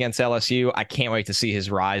looked against LSU. I can't wait to see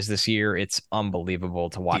his rise this year. It's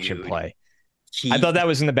unbelievable to watch him play. I thought that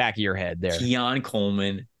was in the back of your head there. Keon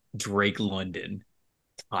Coleman, Drake London,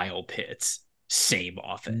 Kyle Pitts, same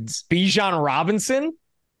offense. Bijan Robinson?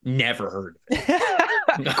 Never heard of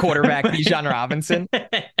it. Quarterback Bijan Robinson?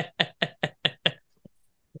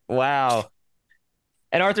 Wow.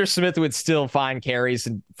 And Arthur Smith would still find carries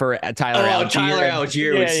for Tyler Algier. Tyler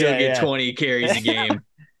Algier would still get 20 carries a game.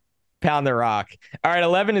 Pound the rock. All right,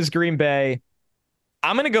 11 is Green Bay.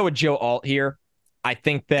 I'm going to go with Joe Alt here. I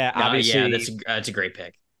think that obviously that's a great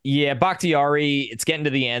pick. Yeah, Bakhtiari, it's getting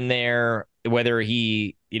to the end there. Whether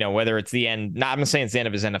it's the end, I'm not saying it's the end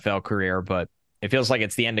of his NFL career, but it feels like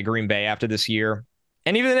it's the end of Green Bay after this year.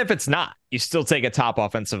 And even if it's not, you still take a top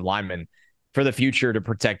offensive lineman for the future to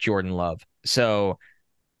protect Jordan Love. So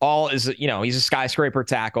he's a skyscraper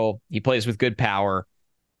tackle. He plays with good power.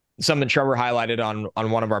 something Trevor highlighted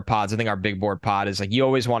on one of our pods, I think our big board pod, is like you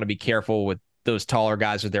always want to be careful with those taller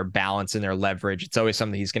guys with their balance and their leverage. It's always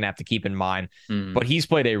something he's going to have to keep in mind. But he's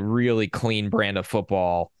played a really clean brand of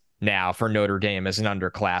football now for Notre Dame as an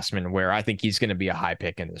underclassman, where I think he's going to be a high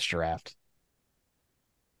pick in this draft.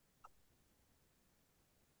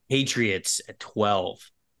 Patriots at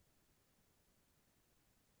 12.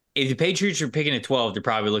 If the Patriots are picking at 12, they're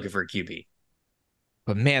probably looking for a QB.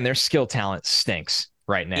 But man, their skill talent stinks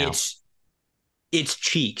right now. It's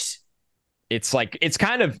cheeks. It's like, it's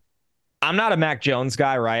kind of, I'm not a Mac Jones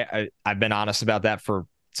guy, right? I've been honest about that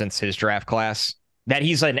since his draft class, that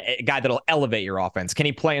he's a guy that'll elevate your offense. Can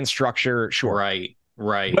he play in structure? Sure.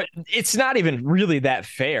 Right. But it's not even really that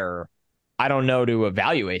fair, I don't know, to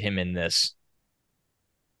evaluate him in this.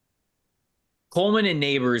 Coleman and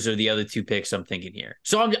Neighbors are the other two picks I'm thinking here.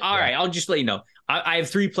 So all right, I'll just let you know. I have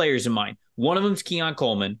 3 players in mind. One of them's Keon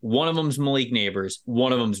Coleman. One of them's Malik Neighbors.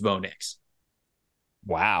 One of them's Bo Nix.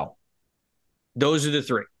 Wow. Those are the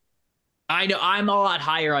 3. I know I'm a lot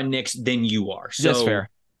higher on Nix than you are. So, that's fair.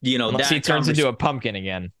 Unless he turns into a pumpkin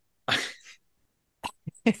again.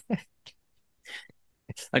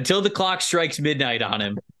 Until the clock strikes midnight on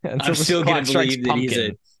him, I'm still going to believe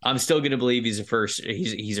that I'm still going to believe he's a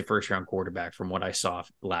first round quarterback from what I saw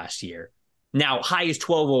last year. Now, high is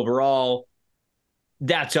 12 overall.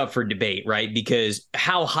 That's up for debate, right? Because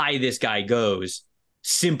how high this guy goes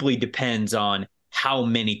simply depends on how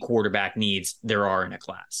many quarterback needs there are in a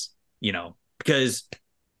class, because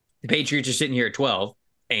the Patriots are sitting here at 12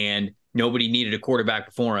 and nobody needed a quarterback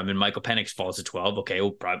before him, and Michael Penix falls at 12. Okay,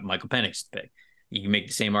 well, probably Michael Penix is the pick. You can make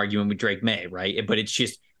the same argument with Drake May, right? But it's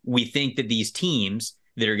just, we think that these teams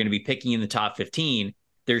that are going to be picking in the top 15,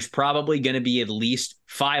 there's probably going to be at least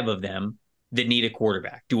 5 of them that need a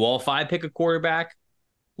quarterback. Do all 5 pick a quarterback?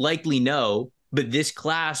 Likely no, but this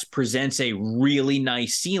class presents a really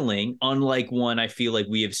nice ceiling, unlike one I feel like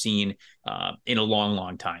we have seen in a long,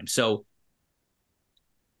 long time. So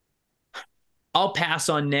I'll pass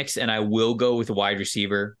on Nix and I will go with a wide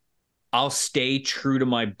receiver. I'll stay true to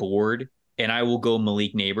my board and I will go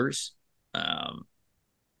Malik Neighbors.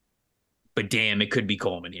 But damn, it could be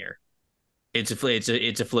Coleman here. It's a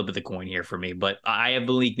flip of the coin here for me. But I have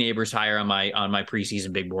Malik Neighbors higher on my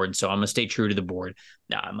preseason big board, so I'm gonna stay true to the board.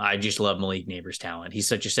 I just love Malik Neighbors' talent. He's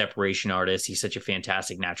such a separation artist. He's such a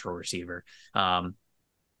fantastic natural receiver. And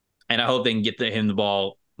I hope they can get him the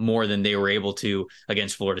ball more than they were able to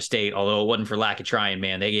against Florida State. Although it wasn't for lack of trying,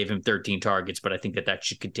 man. They gave him 13 targets, but I think that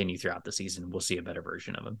should continue throughout the season. We'll see a better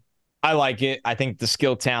version of him. I like it. I think the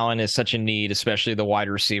skill talent is such a need, especially the wide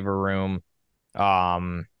receiver room.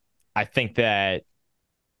 I think that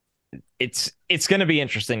it's going to be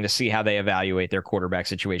interesting to see how they evaluate their quarterback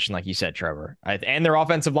situation, like you said, Trevor, and their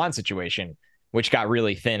offensive line situation, which got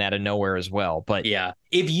really thin out of nowhere as well. But yeah,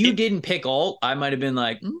 if you didn't pick Alt, I might have been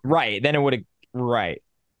like, right. Then it would have, right.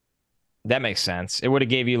 That makes sense. It would have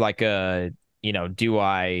gave you like a, do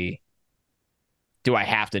I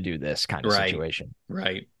have to do this kind of situation?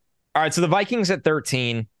 Right. All right. So the Vikings at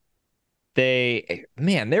 13, they're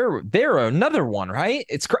another one, right?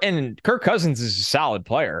 And Kirk Cousins is a solid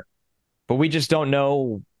player, but we just don't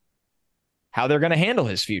know how they're going to handle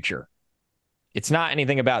his future. It's not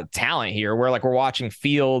anything about talent here. We're watching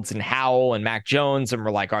Fields and Howell and Mac Jones, and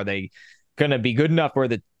we're like, are they going to be good enough where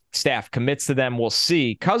the staff commits to them? We'll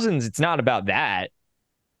see. Cousins, it's not about that.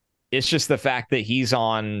 It's just the fact that he's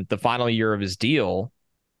on the final year of his deal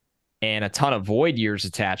and a ton of void years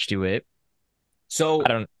attached to it. So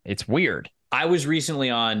it's weird. I was recently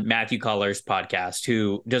on Matthew Collar's podcast,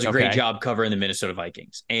 who does a great job covering the Minnesota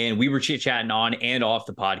Vikings. And we were chit-chatting on and off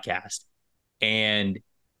the podcast. And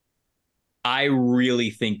I really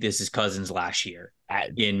think this is Cousins' last year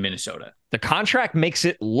in Minnesota. The contract makes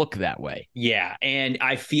it look that way. Yeah. And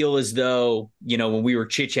I feel as though, when we were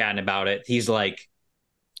chit-chatting about it, he's like,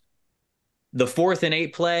 the 4th and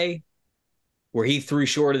 8 play where he threw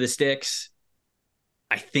short of the sticks,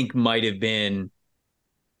 I think might have been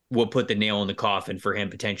what put the nail in the coffin for him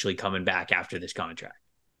potentially coming back after this contract.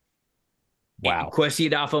 Wow. Kwesi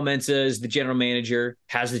Adolfo-Mensah is the general manager,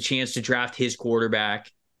 has the chance to draft his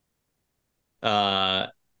quarterback.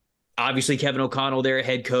 Obviously, Kevin O'Connell, their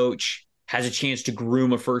head coach, has a chance to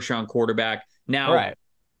groom a first-round quarterback. Now,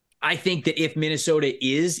 I think that if Minnesota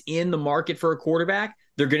is in the market for a quarterback,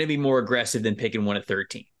 they're going to be more aggressive than picking one at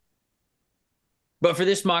 13. But for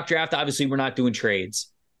this mock draft, obviously, we're not doing trades.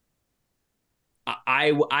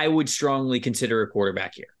 I would strongly consider a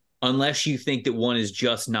quarterback here, unless you think that one is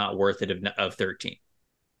just not worth it of 13.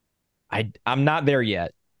 I'm not there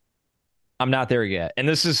yet. And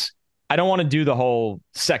this is, I don't want to do the whole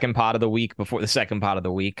second pot of the week before the second pot of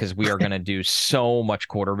the week because we are going to do so much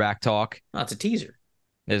quarterback talk. Oh, it's a teaser.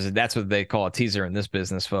 That's what they call a teaser in this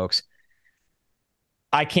business, folks.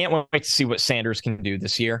 I can't wait to see what Sanders can do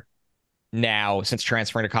this year. Now, since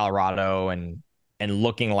transferring to Colorado and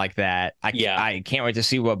looking like that, I can't wait to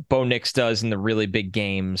see what Bo Nix does in the really big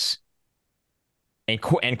games. And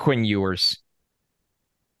Quinn Ewers.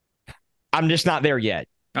 I'm just not there yet.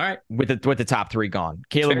 All right. With the top 3 gone.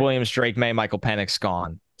 Caleb Williams, Drake May, Michael Penix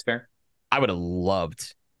gone. It's fair. I would have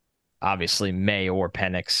loved, obviously, May or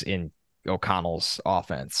Penix in O'Connell's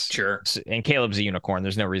offense. Sure. And Caleb's a unicorn.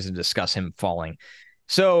 There's no reason to discuss him falling.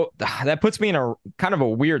 So that puts me in a kind of a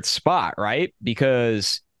weird spot, right?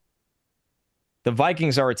 Because the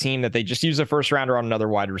Vikings are a team that they just used a first rounder on another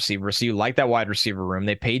wide receiver. So you like that wide receiver room.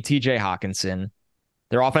 They paid TJ Hawkinson.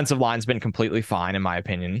 Their offensive line's been completely fine, in my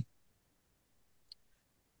opinion.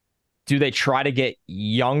 Do they try to get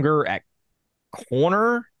younger at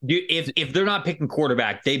corner? If they're not picking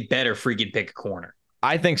quarterback, they better freaking pick a corner.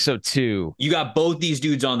 I think so too. You got both these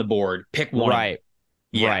dudes on the board. Pick one. Right.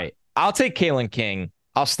 Yeah. Right. I'll take Kalen King.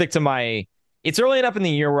 I'll stick to my. It's early enough in the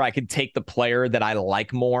year where I could take the player that I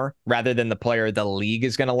like more rather than the player the league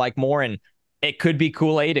is going to like more. And it could be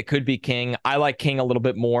Kool-Aid. It could be King. I like King a little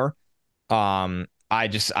bit more.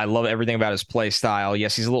 I love everything about his play style.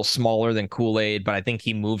 Yes, he's a little smaller than Kool-Aid, but I think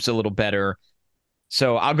he moves a little better.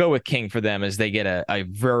 So I'll go with King for them as they get a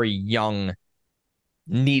very young,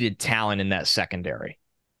 needed talent in that secondary.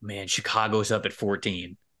 Man, Chicago's up at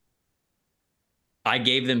 14. I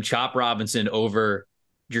gave them Chop Robinson over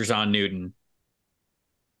Jerzon Newton.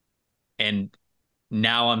 And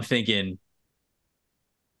now I'm thinking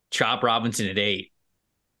Chop Robinson at 8,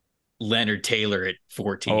 Leonard Taylor at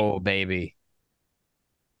 14. Oh, baby.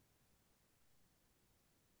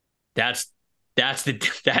 That's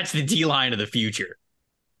the D line of the future.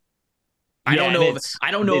 I don't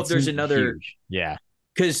know if there's another. Huge. Yeah.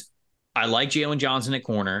 Because I like Jalen Johnson at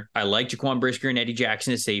corner. I like Jaquan Brisker and Eddie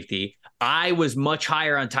Jackson at safety. I was much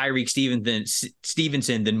higher on Tyreek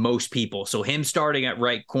Stevenson than most people. So him starting at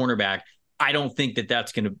right cornerback, I don't think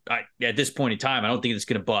that's going to, at this point in time, I don't think it's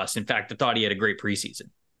going to bust. In fact, I thought he had a great preseason.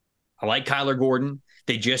 I like Kyler Gordon.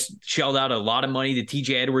 They just shelled out a lot of money to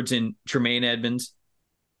TJ Edwards and Tremaine Edmonds.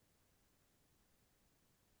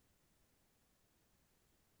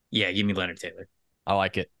 Yeah, give me Leonard Taylor. I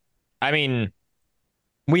like it. I mean,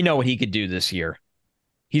 we know what he could do this year.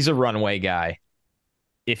 He's a runway guy.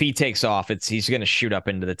 If he takes off, he's going to shoot up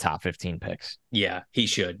into the top 15 picks. Yeah, he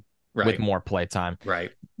should. Right. With more play time.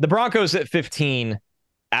 Right. The Broncos at 15.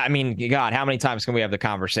 I mean, God, how many times can we have the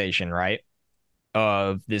conversation, right?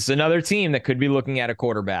 This is another team that could be looking at a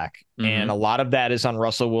quarterback. Mm-hmm. And a lot of that is on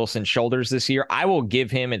Russell Wilson's shoulders this year. I will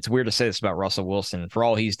give him, it's weird to say this about Russell Wilson for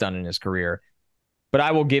all he's done in his career, but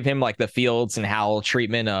I will give him like the Fields and Howell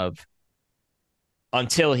treatment of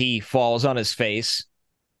until he falls on his face,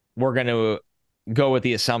 we're going to go with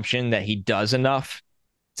the assumption that he does enough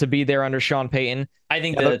to be there under Sean Payton. I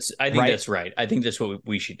think that's right. I think that's what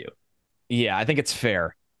we should do. Yeah, I think it's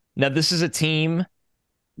fair. Now, this is a team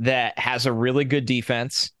that has a really good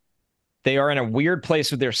defense. They are in a weird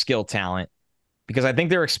place with their skill talent because I think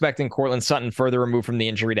they're expecting Cortland Sutton, further removed from the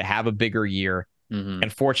injury, to have a bigger year. Mm-hmm.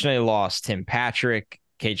 And fortunately lost Tim Patrick,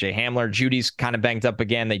 KJ Hamler. Judy's kind of banged up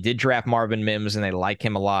again. They did draft Marvin Mims, and they like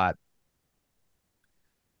him a lot.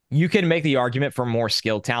 You can make the argument for more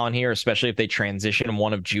skill talent here, especially if they transition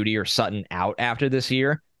one of Judy or Sutton out after this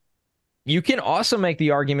year. You can also make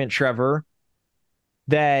the argument, Trevor,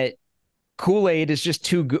 that Kool-Aid is just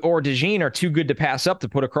too good, or DeJean are too good to pass up to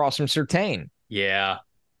put across from Surtain. Yeah.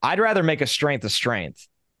 I'd rather make a strength a strength.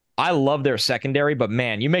 I love their secondary, but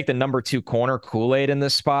man, you make the number 2 corner Kool-Aid in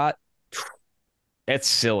this spot. It's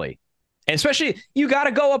silly. And especially, you got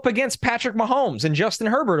to go up against Patrick Mahomes and Justin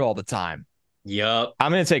Herbert all the time. Yup.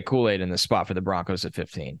 I'm going to take Kool-Aid in this spot for the Broncos at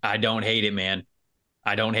 15. I don't hate it, man.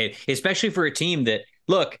 I don't hate it. Especially for a team that,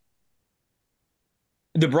 look,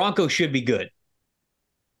 the Broncos should be good.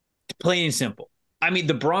 Plain and simple. I mean,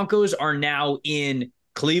 the Broncos are now in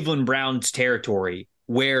Cleveland Browns territory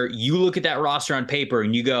where you look at that roster on paper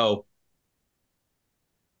and you go,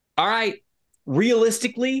 all right,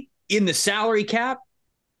 realistically, in the salary cap,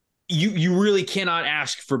 you really cannot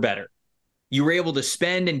ask for better. You were able to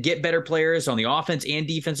spend and get better players on the offense and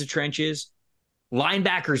defensive trenches.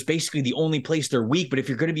 Linebacker is basically the only place they're weak, but if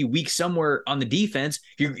you're going to be weak somewhere on the defense,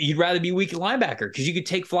 you'd rather be weak at linebacker because you could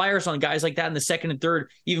take flyers on guys like that in the second and third,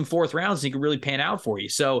 even fourth rounds, and it could really pan out for you.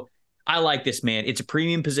 So I like this, man. It's a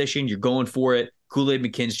premium position. You're going for it. Kool-Aid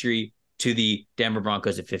McKinstry to the Denver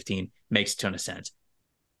Broncos at 15 makes a ton of sense.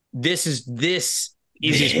 This is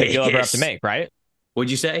easiest pick you'll ever have to make, right?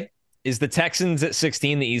 What'd you say? Is the Texans at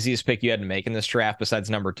 16 the easiest pick you had to make in this draft besides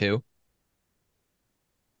number 2?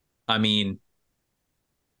 I mean,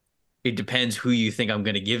 it depends who you think I'm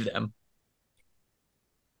going to give them.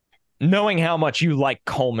 Knowing how much you like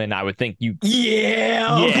Coleman, I would think you. Yeah,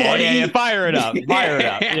 buddy. Yeah, fire it up. Fire it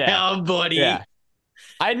up. Yeah, buddy. Yeah.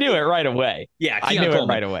 I knew it right away. Yeah, I knew it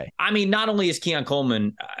right away. I mean, not only is Keon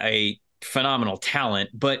Coleman a phenomenal talent,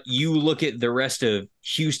 but you look at the rest of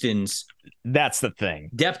Houston's. That's the thing.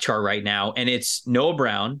 Depth chart right now, and it's Noah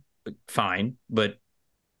Brown, fine, but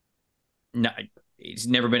not. He's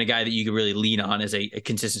never been a guy that you could really lean on as a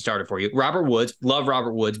consistent starter for you. Robert Woods, love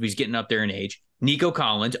Robert Woods, but he's getting up there in age. Nico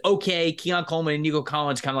Collins, okay, Keon Coleman and Nico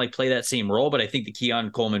Collins kind of like play that same role, but I think that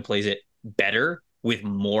Keon Coleman plays it better with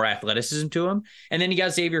more athleticism to him. And then you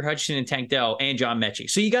got Xavier Hutchinson and Tank Dell and John Mechie.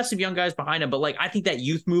 So you got some young guys behind him, but like I think that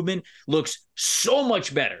youth movement looks so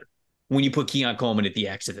much better when you put Keon Coleman at the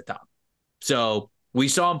X at the top. So we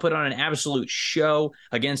saw him put on an absolute show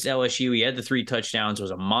against LSU. He had the 3 touchdowns, was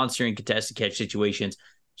a monster in contested catch situations.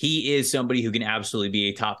 He is somebody who can absolutely be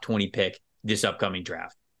a top 20 pick this upcoming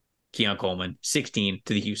draft. Keon Coleman, 16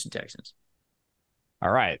 to the Houston Texans. All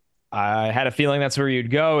right. I had a feeling that's where you'd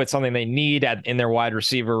go. It's something they need in their wide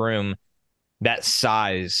receiver room, that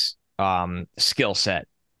size skill set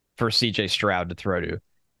for CJ Stroud to throw to.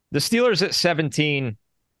 The Steelers at 17,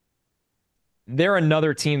 they're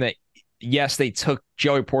another team that, yes, they took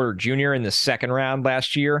Joey Porter Jr. in the second round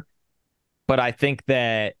last year, but I think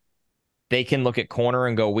that they can look at corner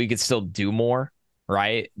and go, we could still do more,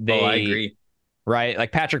 right? I agree. Right?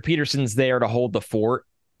 Like Patrick Peterson's there to hold the fort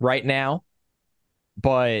right now,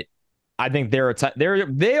 but I think the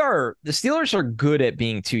Steelers are good at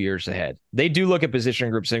being 2 years ahead. They do look at position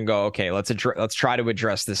groups and go, okay, let's try to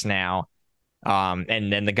address this now.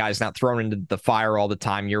 And then the guy's not thrown into the fire all the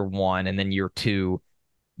time, year 1, and then year 2,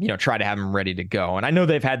 try to have him ready to go. And I know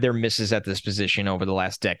they've had their misses at this position over the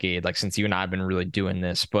last decade, like since you and I have been really doing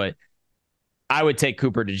this, but I would take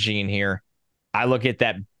Cooper DeJean here. I look at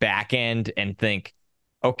that back end and think,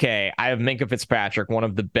 okay, I have Minkah Fitzpatrick, one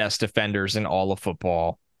of the best defenders in all of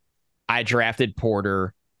football. I drafted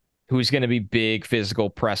Porter, who's going to be big physical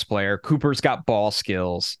press player. Cooper's got ball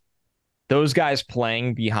skills. Those guys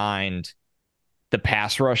playing behind the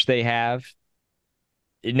pass rush they have.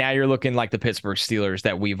 Now you're looking like the Pittsburgh Steelers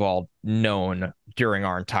that we've all known during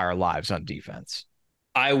our entire lives on defense.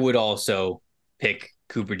 I would also pick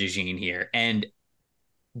Cooper DeJean here. And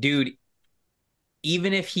dude,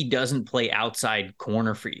 even if he doesn't play outside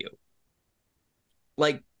corner for you,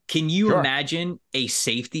 like, can you imagine a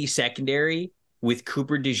safety secondary with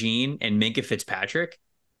Cooper DeJean and Minkah Fitzpatrick?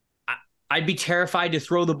 I'd be terrified to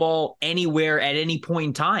throw the ball anywhere at any point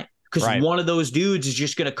in time because one of those dudes is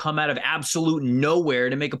just going to come out of absolute nowhere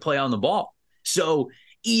to make a play on the ball. So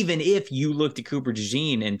even if you looked at Cooper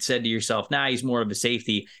DeJean and said to yourself, nah, he's more of a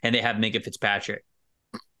safety, and they have Minkah Fitzpatrick,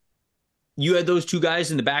 you had those two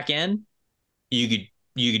guys in the back end, you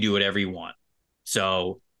could do whatever you want.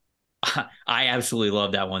 So I absolutely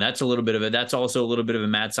love that one. That's also a little bit of a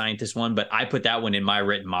mad scientist one, but I put that one in my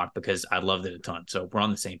written mock because I loved it a ton. So we're on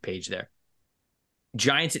the same page there.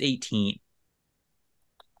 Giants at 18.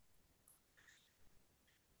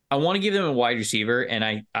 I want to give them a wide receiver,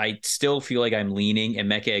 and I still feel like I'm leaning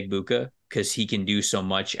Emeka Egbuka because he can do so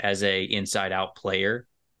much as a inside out player.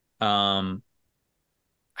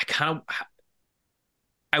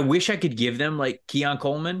 I wish I could give them like Keon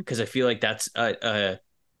Coleman because I feel like that's a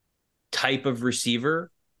type of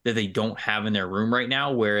receiver that they don't have in their room right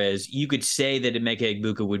now. Whereas you could say that Emeka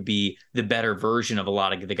Egbuka would be the better version of a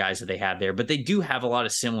lot of the guys that they have there, but they do have a lot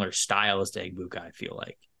of similar styles to Egbuka, I feel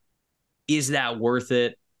like. Is that worth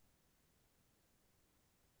it?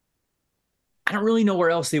 I don't really know where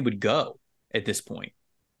else they would go at this point.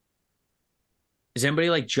 Does anybody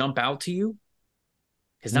like jump out to you?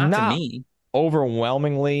 Because not to me.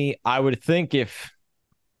 Overwhelmingly, I would think if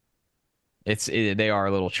they are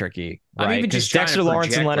a little tricky, right? Because Dexter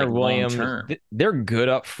Lawrence and Leonard Williams, they're good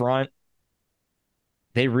up front.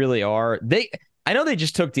 They really are. I know they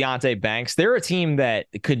just took Deonte Banks. They're a team that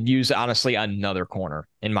could use, honestly, another corner,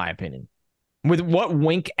 in my opinion. With what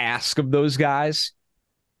Wink asks of those guys,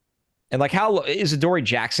 and like, how is Adoree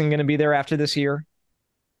Jackson going to be there after this year?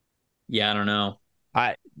 Yeah, I don't know.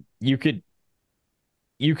 You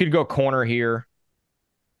could go corner here.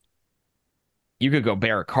 You could go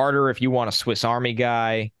Barrett Carter if you want a Swiss Army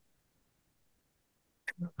guy.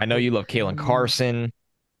 I know you love Kalen Carson.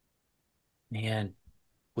 Man,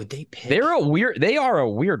 would they pick? They are a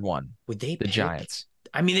weird one. Would they the pick? Giants?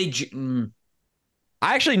 I mean,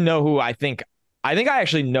 I actually know who I think I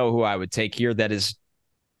actually know who I would take here that is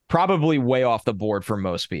probably way off the board for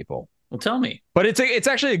most people. Well, tell me. But it's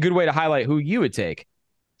actually a good way to highlight who you would take.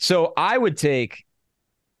 So I would take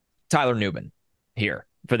Tyler Newman here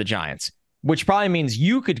for the Giants, which probably means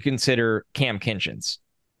you could consider Cam Kinchins.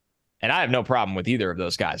 And I have no problem with either of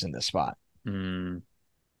those guys in this spot.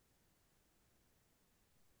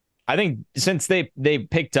 I think since they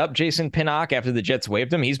picked up Jason Pinnock after the Jets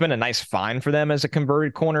waived him, he's been a nice find for them as a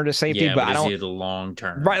converted corner to safety. Yeah, but I don't the long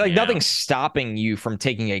term. Right, like nothing's stopping you from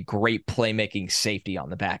taking a great playmaking safety on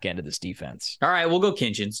the back end of this defense. All right, we'll go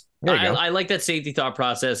Kinchins. There you go. I like that safety thought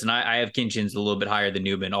process, and I have Kinchins a little bit higher than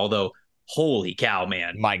Newman, although holy cow,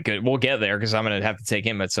 man. My good, we'll get there because I'm going to have to take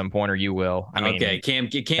him at some point, or you will. I mean, okay, Cam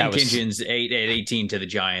Kinchins at 18 to the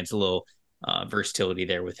Giants, a little versatility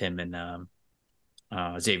there with him and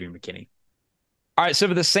Xavier McKinney. All right, so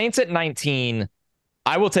for the Saints at 19,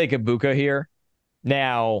 I will take Ibuka here.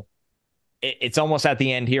 Now, it's almost at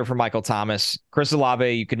the end here for Michael Thomas. Chris Olave,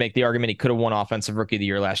 you could make the argument he could have won Offensive Rookie of the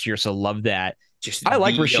Year last year, so love that. I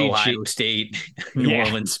like Rashid Ohio State, New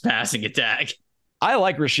Orleans passing attack. I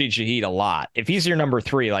like Rashid Shaheed a lot. If he's your number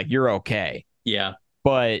 3, like, you're okay. Yeah.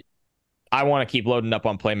 But I want to keep loading up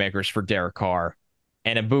on playmakers for Derek Carr.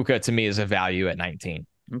 And Ibuka, to me, is a value at 19.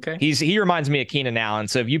 Okay. He reminds me of Keenan Allen.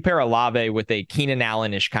 So if you pair Olave with a Keenan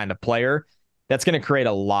Allen-ish kind of player, that's going to create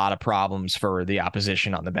a lot of problems for the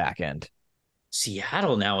opposition on the back end.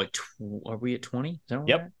 Seattle now at are we at 20? Is that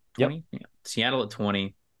yep. 20? Yep. Yeah. Seattle at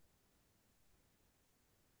 20.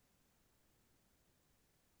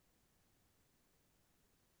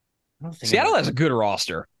 Seattle has a good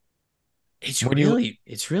roster. It's really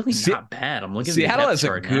not bad. I'm looking at Seattle has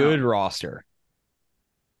a good roster.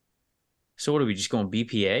 So what are we just going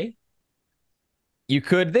BPA? They're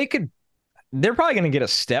probably going to get a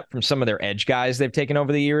step from some of their edge guys they've taken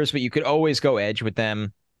over the years, but you could always go edge with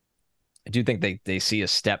them. I do think they see a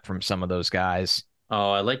step from some of those guys.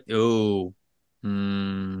 Oh, I like, So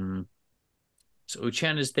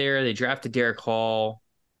Uchenna is there. They drafted Derek Hall.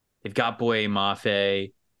 They've got Boye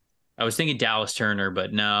Mafe. I was thinking Dallas Turner,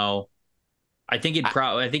 but no. I think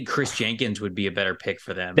I think Chris Jenkins would be a better pick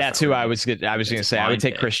for them. That's who I was going to say. I would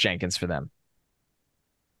take Chris Jenkins for them.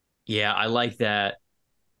 Yeah, I like that.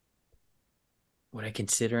 Would I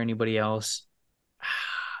consider anybody else?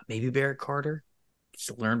 Maybe Barrett Carter. Just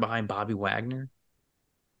to learn behind Bobby Wagner.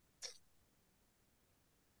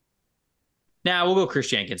 Nah, we'll go Chris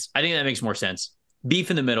Jenkins. I think that makes more sense. Beef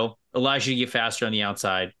in the middle allows you to get faster on the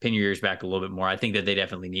outside, pin your ears back a little bit more. I think that they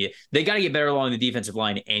definitely need it. They got to get better along the defensive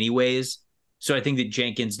line anyways. So I think that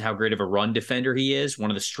Jenkins and how great of a run defender he is,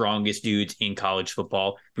 one of the strongest dudes in college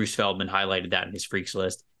football. Bruce Feldman highlighted that in his freaks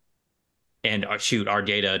list. And our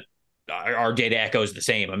data echoes the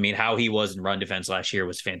same. I mean, how he was in run defense last year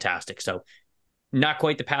was fantastic. So not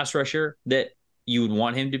quite the pass rusher that you would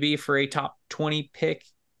want him to be for a top 20 pick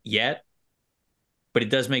yet, but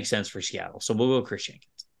it does make sense for Seattle. So we'll go Chris Jenkins.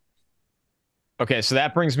 Okay, so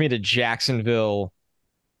that brings me to Jacksonville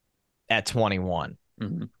at 21.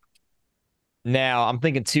 Mm-hmm. Now, I'm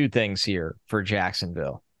thinking two things here for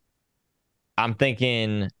Jacksonville. I'm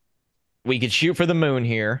thinking we could shoot for the moon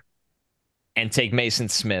here and take Mason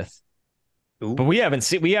Smith. Ooh. But we haven't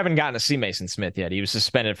gotten to see Mason Smith yet. He was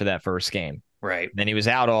suspended for that first game. Right. Then he was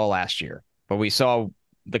out all last year. But we saw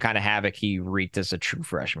the kind of havoc he wreaked as a true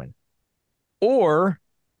freshman. Or,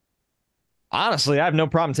 honestly, I have no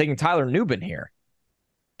problem taking Tyler Newman here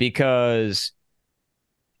because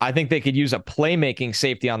I think they could use a playmaking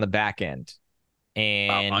safety on the back end.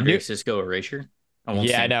 And Andre Cisco erasure.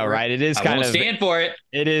 I know, right? It is kind of stand for it.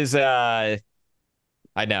 It is. I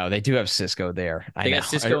know they do have Cisco there. They got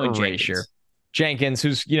Cisco and erasure. Jenkins,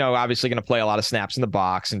 who's obviously going to play a lot of snaps in the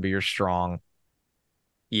box and be your strong.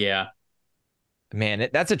 Yeah, man,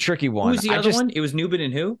 that's a tricky one. Who's the other one? It was Newman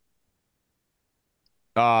and who?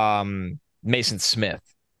 Mason Smith.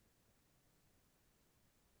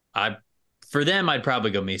 For them, I'd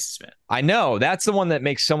probably go Mason Smith. I know. That's the one that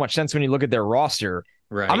makes so much sense when you look at their roster.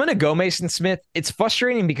 Right. I'm going to go Mason Smith. It's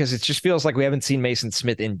frustrating because it just feels like we haven't seen Mason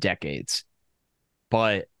Smith in decades.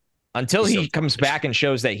 But until he comes back and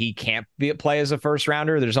shows that he can't play as a first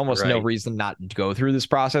rounder, there's almost no reason not to go through this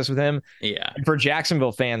process with him. Yeah. And for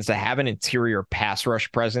Jacksonville fans to have an interior pass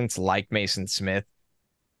rush presence like Mason Smith,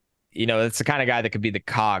 that's the kind of guy that could be the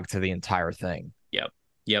cog to the entire thing.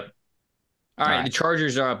 Yep. All right. The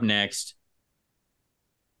Chargers are up next.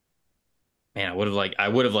 Man, I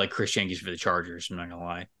would have liked Chris Jenkins for the Chargers. I'm not gonna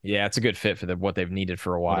lie. Yeah, it's a good fit for what they've needed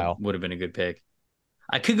for a while. Would have been a good pick.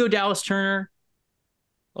 I could go Dallas Turner,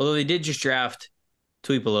 although they did just draft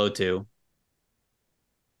Tuipulotu.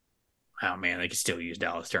 Oh man, they could still use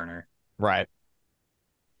Dallas Turner. Right.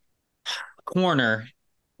 Corner,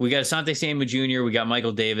 we got Asante Samuel Jr., we got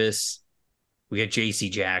Michael Davis, we got J.C.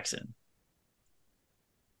 Jackson.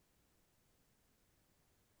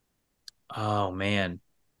 Oh, man.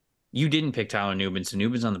 You didn't pick Tyler Nubin, so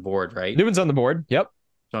Nubin's on the board, right? Nubin's on the board. Yep.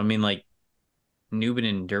 So, I mean, like, Nubin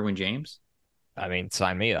and Derwin James? I mean,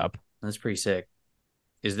 sign me up. That's pretty sick.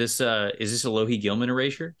 Is this a Lohi Gilman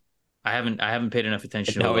erasure? I haven't paid enough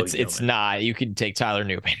attention to No, Lohi it's not. You could take Tyler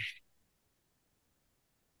Nubin.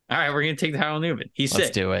 All right, we're gonna take Tyler Nubin. He's sick.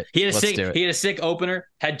 Let's do it. He had a sick opener,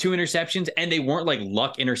 had 2 interceptions, and they weren't like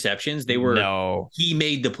luck interceptions. They were He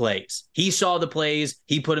made the plays. He saw the plays,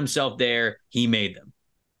 he put himself there, he made them.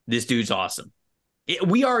 This dude's awesome.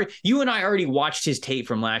 You and I already watched his tape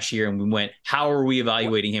from last year, and we went, how are we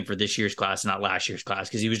evaluating him for this year's class, not last year's class?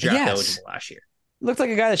 Because he was draft eligible last year. Looked like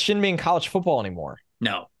a guy that shouldn't be in college football anymore.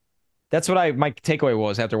 No. That's what my takeaway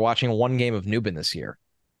was after watching one game of Nubin this year.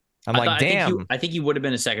 Damn. I think he would have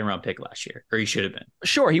been a 2nd-round pick last year, or he should have been.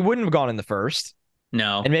 Sure, he wouldn't have gone in the first.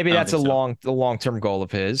 No. And maybe that's a long-term goal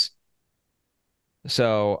of his.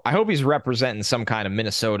 So I hope he's representing some kind of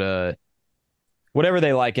Minnesota, whatever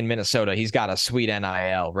they like in Minnesota. He's got a sweet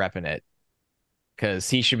NIL repping it because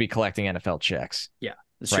he should be collecting NFL checks. Yeah,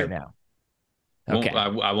 that's right true. now. Okay.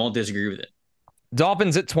 I won't disagree with it.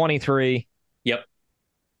 Dolphins at 23. Yep.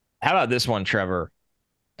 How about this one, Trevor?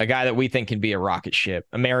 A guy that we think can be a rocket ship.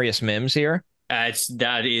 Amarius Mims here. I think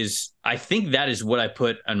that is what I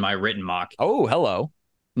put on my written mock. Oh, hello.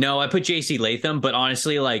 No, I put JC Latham, but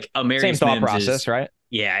honestly, like Amarius Same thought Mims process, right?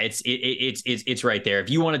 Yeah, it's right there. If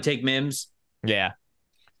you want to take Mims. Yeah.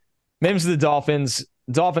 Mims of the Dolphins.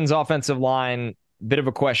 Dolphins offensive line, bit of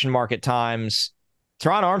a question mark at times.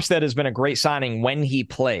 Teron Armstead has been a great signing when he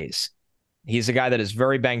plays. He's a guy that is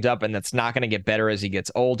very banged up and that's not going to get better as he gets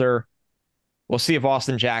older. We'll see if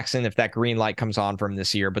Austin Jackson, if that green light comes on for him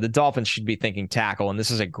this year, but the Dolphins should be thinking tackle, and this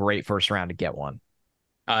is a great first round to get one.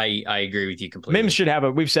 I agree with you completely. Mims should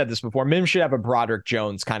have we've said this before, Mims should have a Broderick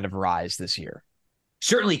Jones kind of rise this year.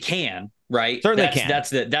 Certainly can, right? Can. That's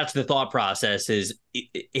the thought process is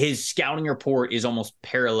his scouting report is almost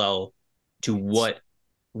parallel to what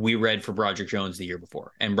we read for Broderick Jones the year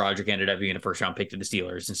before. And Broderick ended up being a 1st-round pick to the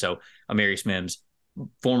Steelers. And so Amarius Mims,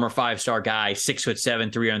 former 5-star guy,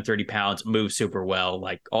 6'7", 330 pounds, moves super well.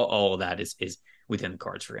 Like all of that is within the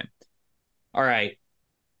cards for him. All right.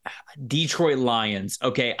 Detroit Lions.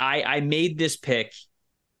 Okay. I made this pick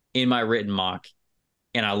in my written mock,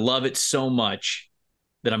 and I love it so much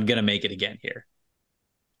that I'm going to make it again here.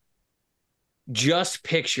 Just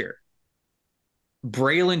picture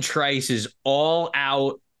Braylon Trice's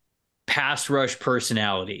all-out pass rush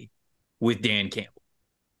personality with Dan Campbell.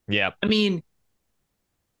 Yeah. I mean,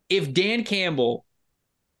 if Dan Campbell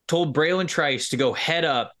told Braylon Trice to go head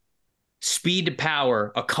up, speed to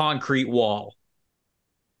power a concrete wall,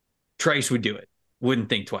 Trice would do it. Wouldn't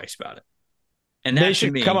think twice about it. And that they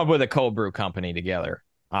should come up with a cold brew company together,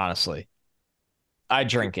 honestly. I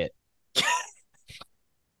drink it.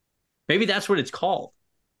 Maybe that's what it's called.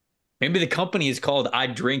 Maybe the company is called I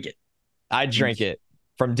Drink It. I drink it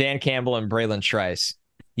from Dan Campbell and Braylon Trice.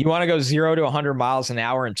 You want to go 0 to 100 miles an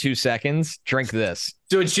hour in 2 seconds? Drink this.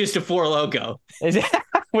 So it's just a Four Loko.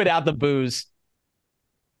 Without the booze.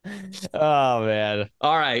 Oh, man.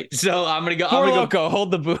 All right. So I'm going to go. Four Loko,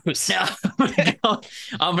 hold the booze.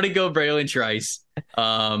 I'm going to go Braylon Trice.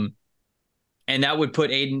 And that would put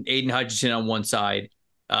Aiden Hutchinson on one side,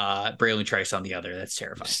 Braylon Trice on the other. That's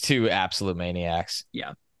terrifying. Just 2 absolute maniacs.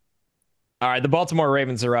 Yeah. All right. The Baltimore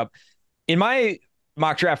Ravens are up. In my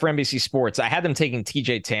mock draft for NBC Sports, I had them taking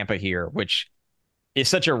TJ Tampa here, which is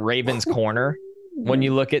such a Ravens corner. When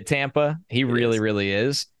you look at Tampa, he really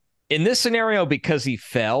is. In this scenario, because he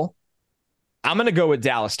fell, I'm going to go with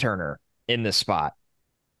Dallas Turner in this spot.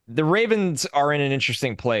 The Ravens are in an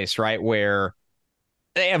interesting place, right? Where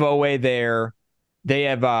they have Owe there. They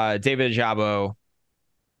have David Ajabo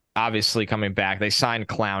obviously coming back. They signed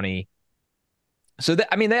Clowney. So, they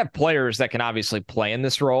have players that can obviously play in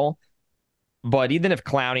this role. But even if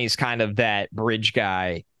Clowney's kind of that bridge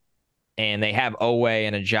guy and they have Owe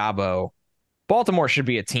and Ajabo, Baltimore should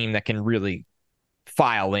be a team that can really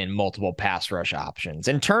file in multiple pass rush options.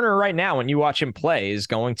 And Turner right now, when you watch him play, is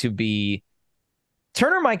going to be...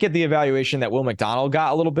 Turner might get the evaluation that Will McDonald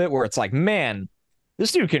got a little bit, where it's like, man,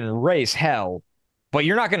 this dude can race hell, but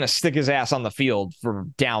you're not going to stick his ass on the field for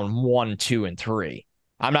down 1, 2, and 3.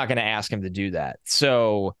 I'm not going to ask him to do that.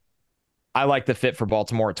 So I like the fit for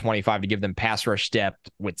Baltimore at 25 to give them pass rush depth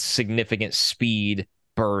with significant speed,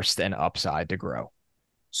 burst, and upside to grow.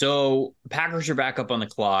 So Packers are back up on the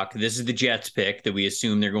clock. This is the Jets pick that we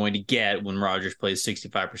assume they're going to get when Rodgers plays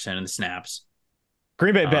 65% of the snaps.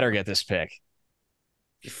 Green Bay better get this pick.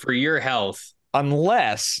 For your health.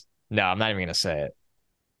 Unless... No, I'm not even going to say it.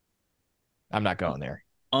 I'm not going there.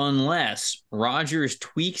 unless Rodgers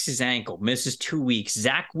tweaks his ankle, misses 2 weeks.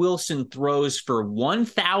 Zach Wilson throws for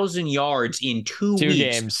 1,000 yards in 2 weeks.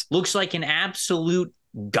 Games. Looks like an absolute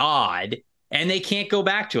god, and they can't go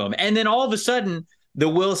back to him. And then all of a sudden, the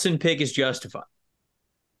Wilson pick is justified.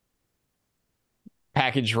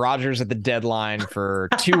 Package Rodgers at the deadline for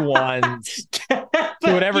 2-1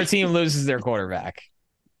 to whatever team loses their quarterback.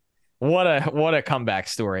 What a comeback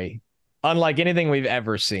story. Unlike anything we've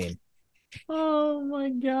ever seen. Oh my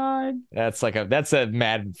God. That's a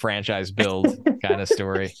mad franchise build kind of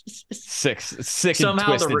story. Sick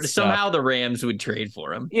somehow and twisted somehow the Rams would trade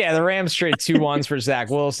for him. Yeah, the Rams trade 2-1s for Zach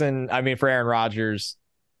Wilson. I mean, for Aaron Rodgers.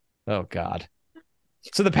 Oh God.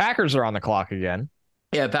 So the Packers are on the clock again.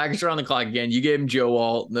 Yeah, Packers are on the clock again. You gave him Joe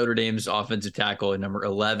Alt, Notre Dame's offensive tackle at number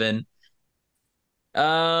 11.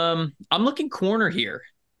 I'm looking corner here.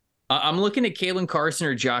 I'm looking at Kalen Carson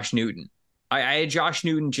or Josh Newton. I had Josh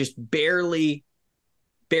Newton just barely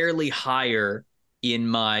higher in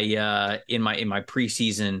my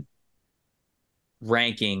preseason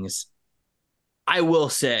rankings. I will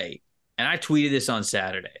say, and I tweeted this on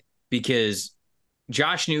Saturday, because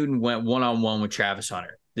Josh Newton went one-on-one with Travis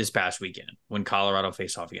Hunter this past weekend when Colorado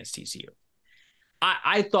faced off against TCU.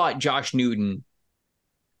 I thought Josh Newton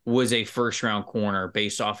was a first-round corner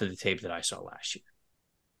based off of the tape that I saw last year.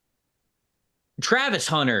 Travis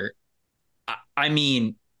Hunter, I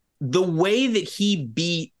mean, the way that he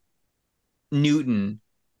beat Newton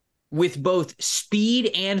with both speed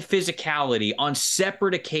and physicality on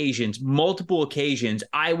separate occasions, multiple occasions,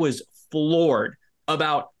 I was floored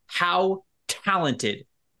about how talented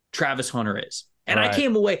Travis Hunter is. And right. I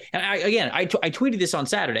came away, and I tweeted this on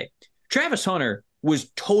Saturday. Travis Hunter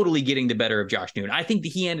was totally getting the better of Josh Newton. I think that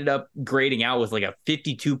he ended up grading out with like a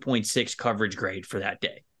 52.6 coverage grade for that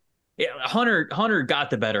day. Hunter got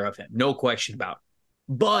the better of him, no question about it.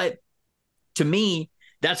 But to me,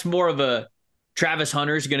 that's more of a Travis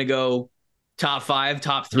Hunter's going to go top 5,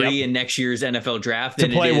 top 3 in next year's NFL draft. To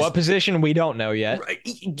play what position? We don't know yet.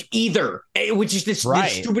 Either, which is the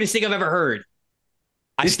stupidest thing I've ever heard.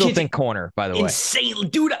 I still think corner, by the way. Insane.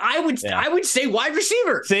 Dude, I would say wide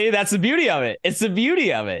receiver. See, that's the beauty of it. It's the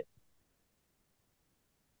beauty of it.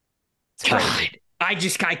 God, I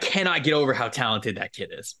cannot get over how talented that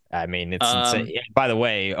kid is. I mean, it's insane. By the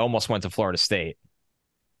way, almost went to Florida State.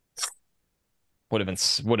 Would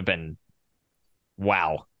have been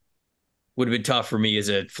wow. Would have been tough for me as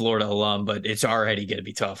a Florida alum, but it's already going to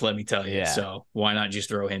be tough, let me tell you. Yeah. So why not just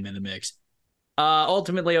throw him in the mix?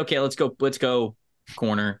 Ultimately, okay, let's go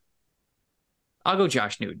corner. I'll go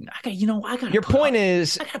Josh Newton. Your point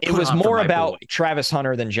is, it was more about Travis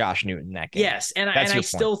Hunter than Josh Newton that game. Yes, and I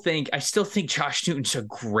still think Josh Newton's a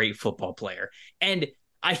great football player, and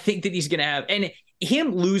I think that he's going to have, and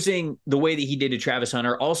him losing the way that he did to Travis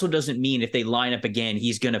Hunter also doesn't mean if they line up again,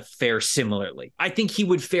 he's going to fare similarly. I think he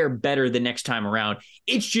would fare better the next time around.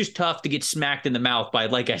 It's just tough to get smacked in the mouth by,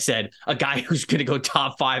 like I said, a guy who's going to go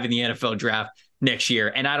top 5 in the NFL draft next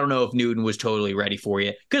year. And I don't know if Newton was totally ready for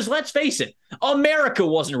you, because let's face it, America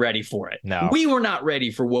wasn't ready for it. No, we were not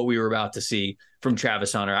ready for what we were about to see from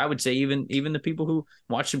Travis Hunter. I would say even the people who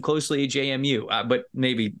watched him closely at JMU, but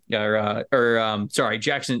maybe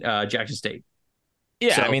Jackson State.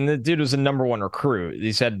 Yeah, so, I mean, the dude was a number 1 recruit.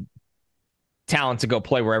 He said talent to go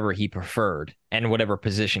play wherever he preferred and whatever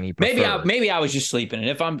position he preferred. Maybe I was just sleeping, and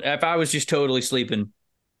if I was just totally sleeping,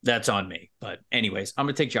 that's on me. But anyways, I'm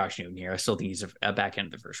going to take Josh Newton here. I still think he's a back end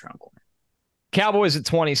of the first round corner. Cowboys at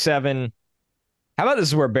 27. How about this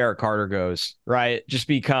is where Barrett Carter goes, right? Just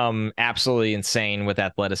become absolutely insane with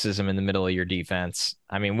athleticism in the middle of your defense.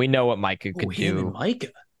 I mean, we know what Micah could do.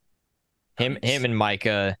 Him and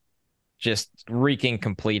Micah just wreaking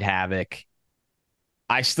complete havoc.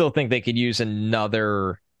 I still think they could use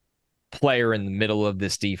another player in the middle of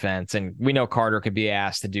this defense. And we know Carter could be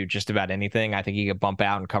asked to do just about anything. I think he could bump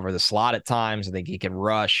out and cover the slot at times. I think he could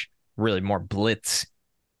rush, really more blitz.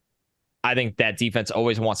 I think that defense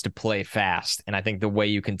always wants to play fast. And I think the way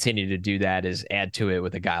you continue to do that is add to it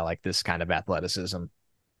with a guy like this kind of athleticism.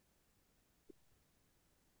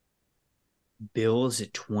 Bills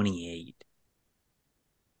at 28.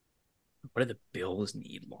 What do the Bills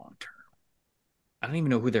need long term? I don't even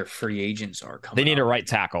know who their free agents are coming. They need a right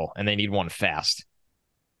tackle, and they need one fast.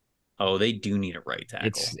 Oh, they do need a right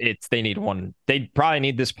tackle. They need one. They probably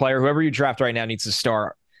need this player. Whoever you draft right now needs to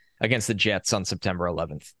start against the Jets on September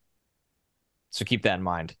 11th. So keep that in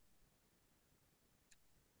mind.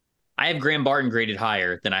 I have Graham Barton graded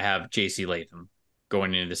higher than I have J.C. Latham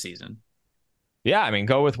going into the season. Yeah, I mean,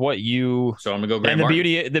 go with what you. So I'm gonna go Graham and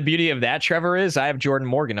Barton. The beauty of that, Trevor, is I have Jordan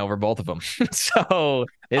Morgan over both of them. So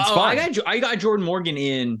it's fun. I got Jordan Morgan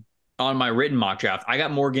in on my written mock draft, I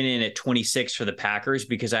got Morgan in at 26 for the Packers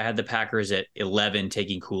because I had the Packers at 11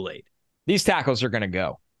 taking Kool-Aid. These tackles are going to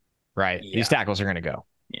go, right? Yeah. These tackles are going to go.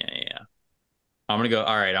 Yeah. I'm going to go.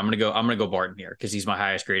 All right. I'm going to go Barton here because he's my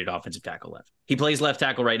highest graded offensive tackle left. He plays left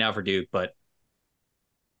tackle right now for Duke, but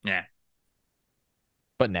nah.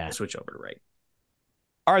 I'll switch over to right.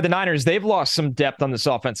 All right. The Niners, they've lost some depth on this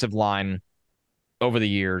offensive line over the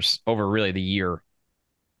years, over really the year.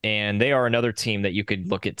 And they are another team that you could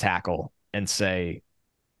look at tackle and say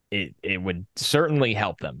it would certainly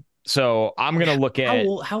help them. So I'm going to look at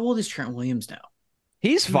how old is Trent Williams now?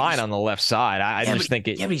 He's fine on the left side. I just think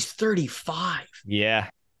it. Yeah, but he's 35. Yeah.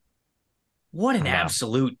 What an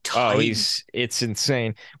absolute titan. It's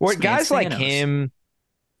insane. What guys like him,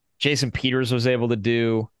 Jason Peters was able to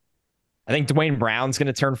do. I think Dwayne Brown's going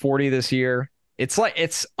to turn 40 this year.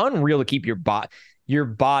 It's unreal to keep your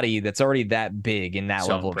body that's already that big in that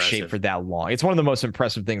level of shape for that long. It's one of the most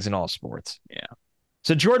impressive things in all sports. Yeah.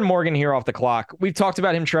 So Jordan Morgan here off the clock. We've talked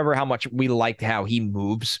about him, Trevor, how much we liked how he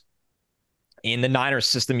moves. In the Niners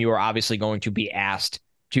system, you are obviously going to be asked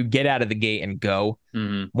to get out of the gate and go.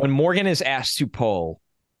 Mm-hmm. When Morgan is asked to pull,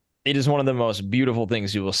 it is one of the most beautiful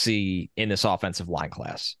things you will see in this offensive line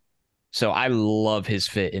class. So I love his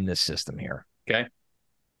fit in this system here. Okay.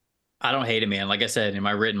 I don't hate it, man. Like I said, in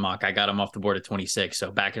my written mock, I got him off the board at 26.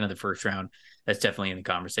 So back into the first round, that's definitely in the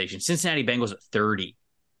conversation. Cincinnati Bengals at 30.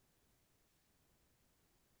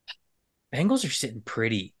 Bengals are sitting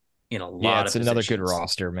pretty in a lot of it's another good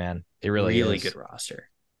roster, man. It really is. Good roster.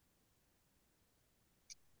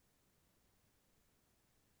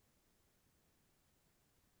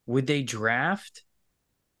 Would they draft?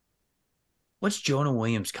 What's Jonah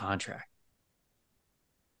Williams' contract?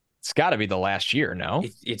 It's got to be the last year, no?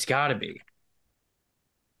 It's got to be.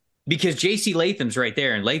 Because J.C. Latham's right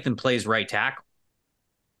there, and Latham plays right tackle.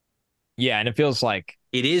 Yeah, and it feels like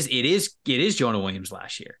it is Jonah Williams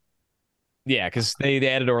last year. Yeah, because they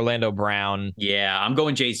added Orlando Brown. Yeah, I'm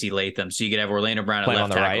going J.C. Latham, so you could have Orlando Brown at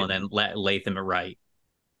left tackle and then Latham at right.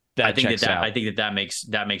 I think that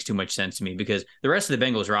makes too much sense to me because the rest of the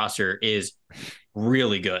Bengals roster is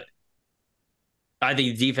really good. I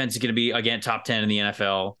think the defense is going to be, again, top 10 in the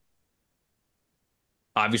NFL.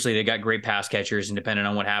 Obviously, they got great pass catchers, and depending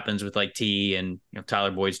on what happens with like T and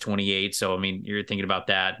Tyler Boyd's 28, so I mean, you're thinking about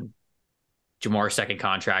that. Jamar's second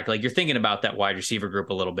contract. Like, you're thinking about that wide receiver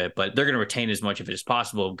group a little bit, but they're going to retain as much of it as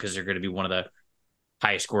possible because they're going to be one of the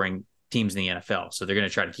highest scoring teams in the NFL. So they're going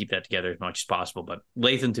to try to keep that together as much as possible. But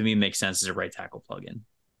Latham, to me, makes sense as a right tackle plug-in.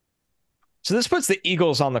 So this puts the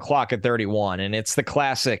Eagles on the clock at 31, and it's the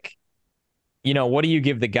classic, what do you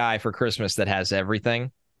give the guy for Christmas that has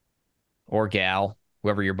everything? Or gal,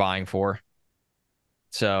 whoever you're buying for.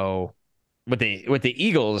 So with the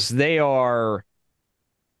Eagles, they are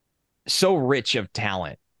so rich of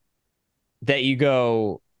talent that you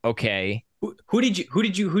go, okay. Who did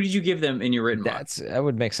you give them in your written mock? That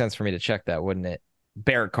would make sense for me to check that, wouldn't it?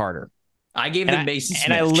 Barrett Carter. I gave them Mason Smith.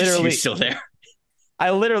 And I literally still there.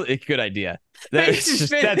 Good idea. That's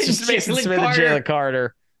just Mason Smith and Jalen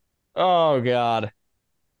Carter. Oh God.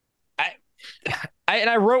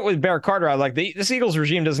 I wrote with Barrett Carter. I was like, this Eagles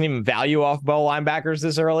regime doesn't even value off-ball linebackers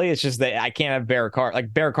this early. It's just that I can't have Barrett Carter.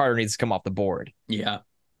 Like, Barrett Carter needs to come off the board. Yeah.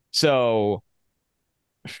 So,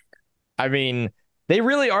 I mean, they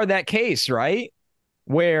really are that case, right?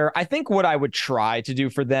 Where I think what I would try to do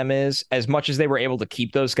for them is, as much as they were able to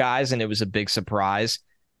keep those guys, and it was a big surprise,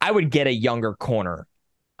 I would get a younger corner.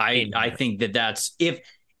 I think that's if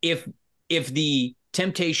the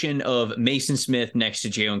temptation of Mason Smith next to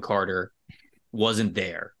Jalen Carter wasn't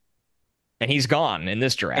there, and he's gone in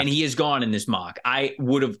this draft, and he is gone in this mock, I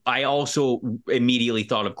also immediately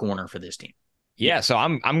thought of corner for this team. Yeah, so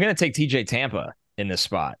I'm gonna take TJ Tampa in this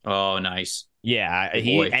spot. Oh, nice. Yeah,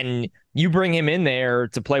 and you bring him in there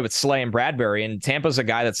to play with Slay and Bradbury, and Tampa's a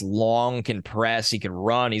guy that's long, can press, he can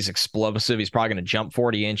run, he's explosive, he's probably going to jump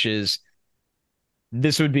 40 inches.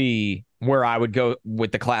 This would be where I would go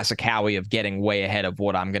with the classic Howie of getting way ahead of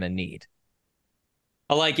what I'm going to need.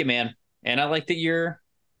 I like it, man. And I like that you're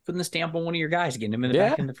putting the stamp on one of your guys, getting him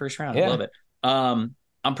back in the first round. I love it.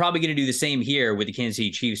 I'm probably going to do the same here with the Kansas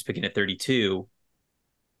City Chiefs picking at 32.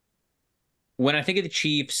 When I think of the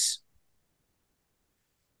Chiefs,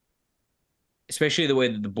 especially the way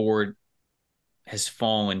that the board has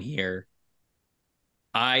fallen here,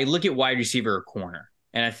 I look at wide receiver or corner,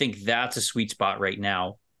 and I think that's a sweet spot right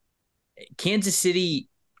now. Kansas City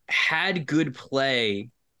had good play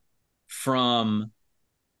from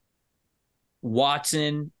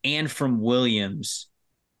Watson and from Williams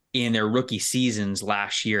in their rookie seasons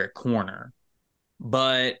last year at corner.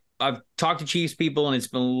 But I've talked to Chiefs people, and it's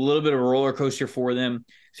been a little bit of a roller coaster for them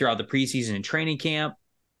throughout the preseason and training camp.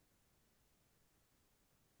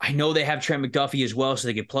 I know they have Trent McDuffie as well, so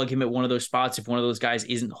they could plug him at one of those spots if one of those guys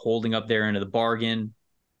isn't holding up their end of the bargain.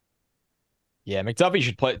 Yeah,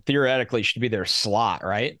 McDuffie theoretically should be their slot,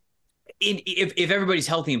 right? If everybody's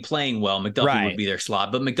healthy and playing well, McDuffie would be their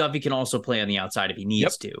slot, but McDuffie can also play on the outside if he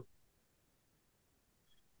needs to.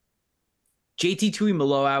 JT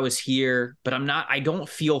Tuimoloau is here, but I don't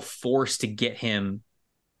feel forced to get him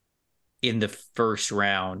in the first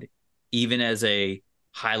round, even as a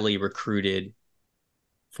highly recruited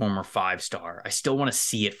former 5-star. I still want to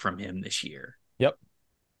see it from him this year. Yep.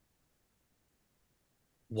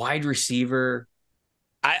 Wide receiver.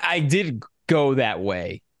 I did go that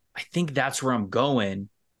way. I think that's where I'm going.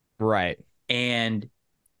 Right. And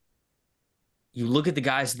you look at the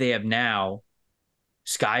guys they have now,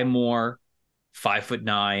 Sky Moore,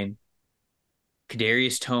 5'9",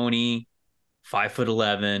 Kadarius Toney,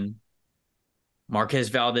 5'11", Marquez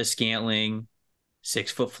Valdez-Scantling,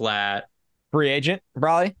 6 foot flat. Free agent,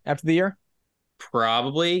 probably, after the year?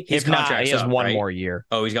 Probably. His contract, he has one more year.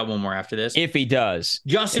 Oh, he's got one more after this? If he does.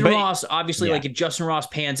 Justin Ross, obviously, if Justin Ross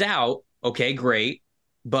pans out, okay, great.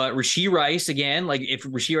 But Rashee Rice, again, if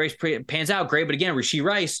Rashee Rice pans out, great. But again, Rashee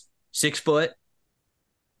Rice, 6 foot.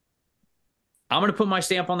 I'm going to put my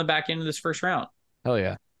stamp on the back end of this first round. Hell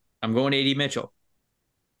yeah. I'm going A.D. Mitchell.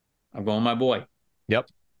 I'm going my boy. Yep.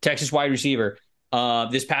 Texas wide receiver.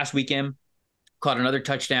 This past weekend, caught another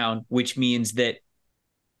touchdown, which means that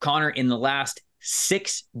Connor, in the last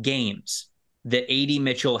 6 games that A.D.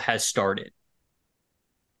 Mitchell has started,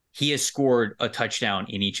 he has scored a touchdown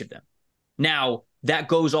in each of them. Now, that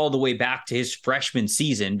goes all the way back to his freshman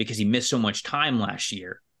season because he missed so much time last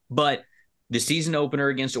year. But the season opener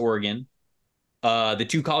against Oregon, the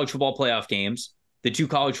 2 college football playoff games, the 2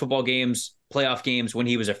 college football playoff games when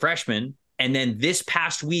he was a freshman, and then this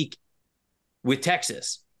past week with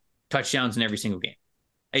Texas, touchdowns in every single game.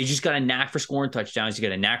 He's just got a knack for scoring touchdowns. He's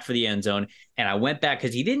got a knack for the end zone. And I went back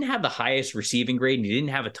because he didn't have the highest receiving grade and he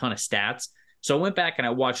didn't have a ton of stats. So I went back and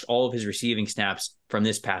I watched all of his receiving snaps from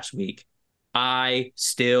this past week. I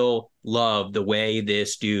still love the way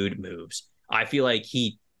this dude moves. I feel like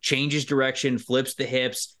he changes direction, flips the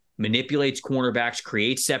hips, manipulates cornerbacks,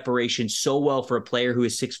 creates separation so well for a player who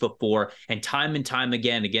is 6'4", and time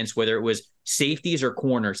again against whether it was safeties or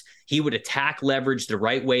corners, he would attack leverage the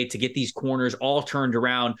right way to get these corners all turned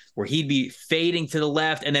around where he'd be fading to the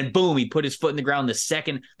left and then boom, he put his foot in the ground the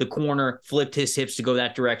second the corner flipped his hips to go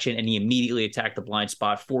that direction and he immediately attacked the blind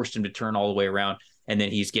spot, forced him to turn all the way around, and then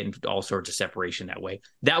he's getting all sorts of separation that way.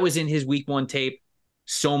 That was in his week 1 tape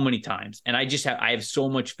so many times, and I have so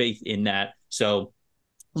much faith in that. So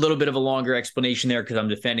a little bit of a longer explanation there because I'm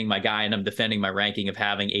defending my guy and I'm defending my ranking of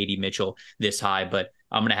having A.D. Mitchell this high, but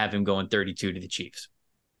I'm going to have him going 32 to the Chiefs.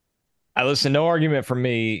 Listen, no argument from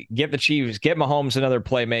me. Get the Chiefs, get Mahomes another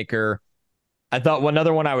playmaker. I thought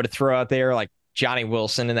another one I would throw out there, like Johnny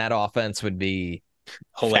Wilson in that offense, would be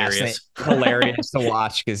hilarious to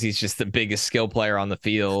watch because he's just the biggest skill player on the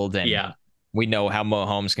field. And we know how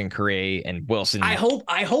Mahomes can create, and Wilson. I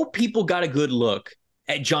hope people got a good look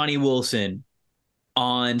at Johnny Wilson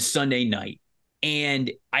on Sunday night. And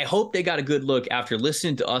I hope they got a good look after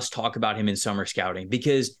listening to us talk about him in summer scouting,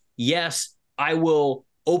 because yes, I will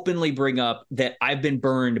openly bring up that I've been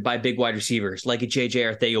burned by big wide receivers like a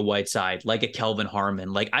JJ Arcega-Whiteside, like a Kelvin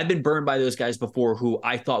Harmon. Like I've been burned by those guys before who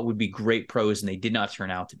I thought would be great pros and they did not turn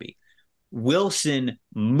out to be. Wilson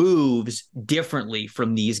moves differently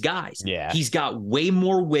from these guys. Yeah. He's got way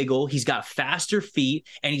more wiggle. He's got faster feet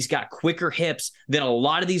and he's got quicker hips than a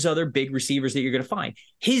lot of these other big receivers that you're going to find.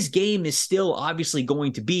 His game is still obviously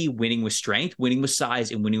going to be winning with strength, winning with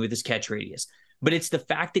size, and winning with his catch radius. But it's the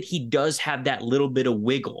fact that he does have that little bit of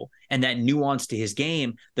wiggle and that nuance to his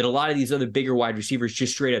game that a lot of these other bigger wide receivers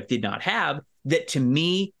just straight up did not have, that to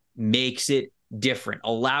me makes it different,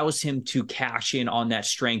 allows him to cash in on that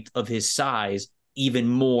strength of his size even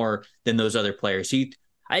more than those other players. So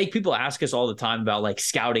I think people ask us all the time about like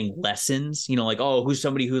scouting lessons, like, oh, who's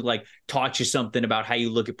somebody who like taught you something about how you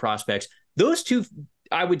look at prospects? Those two,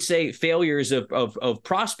 I would say, failures of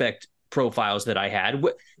prospect profiles that I had,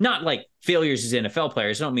 not like failures as NFL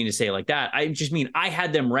players. I don't mean to say it like that. I just mean I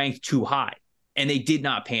had them ranked too high and they did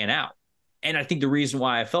not pan out. And I think the reason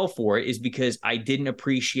why I fell for it is because I didn't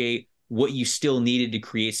appreciate what you still needed to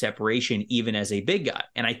create separation even as a big guy.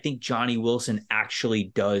 And I think Johnny Wilson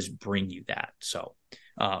actually does bring you that. So,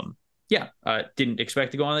 didn't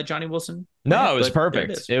expect to go on that Johnny Wilson. No, it was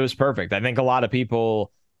perfect. It was perfect. I think a lot of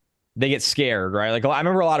people, they get scared, right? Like I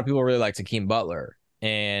remember a lot of people really liked Hakeem Butler.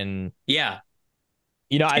 And yeah,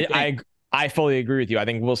 I I fully agree with you. I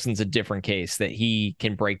think Wilson's a different case, that he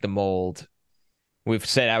can break the mold. We've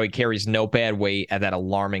said how he carries no bad weight at that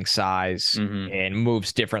alarming size and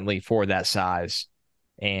moves differently for that size.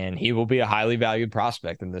 And he will be a highly valued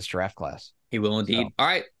prospect in this draft class. He will indeed. So. All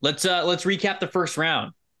right, let's recap the first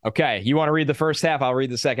round. Okay, you want to read the first half? I'll read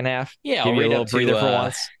the second half. Yeah, I'll read a little breather for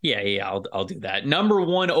once. Yeah, I'll do that. Number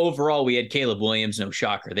 1 overall, we had Caleb Williams. No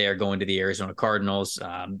shocker there, going to the Arizona Cardinals.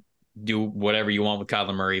 Do whatever you want with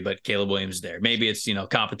Kyler Murray, but Caleb Williams is there. Maybe it's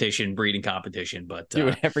competition, breeding competition, but do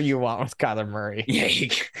whatever you want with Kyler Murray. Yeah.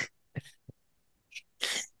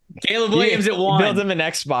 Caleb Williams at 1. Build him an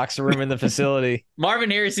Xbox room in the facility.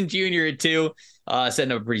 Marvin Harrison Jr. at 2.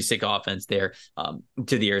 Setting up a pretty sick offense there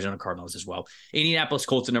to the Arizona Cardinals as well. Indianapolis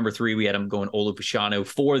Colts at number 3. We had him going Olu Fashanu.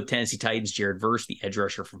 4, the Tennessee Titans, Jared Verse, the edge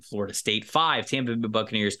rusher from Florida State. 5, Tampa Bay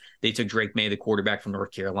Buccaneers. They took Drake May, the quarterback from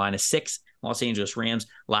North Carolina. 6, Los Angeles Rams,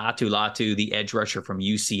 Latu, the edge rusher from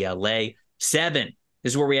UCLA. 7,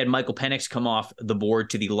 this is where we had Michael Penix come off the board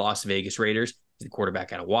to the Las Vegas Raiders, the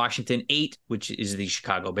quarterback out of Washington. 8, which is the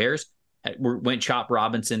Chicago Bears. Went Chop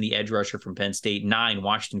Robinson, the edge rusher from Penn State. 9,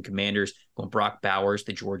 Washington Commanders, going Brock Bowers,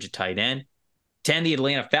 the Georgia tight end. 10, the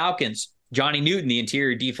Atlanta Falcons, Johnny Newton, the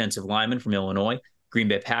interior defensive lineman from Illinois. Green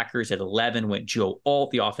Bay Packers at 11 went Joe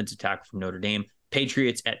Alt, the offensive tackle from Notre Dame.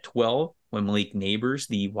 Patriots at 12 went Malik Neighbors,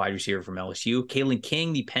 the wide receiver from LSU. Kalen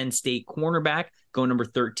King, the Penn State cornerback, going number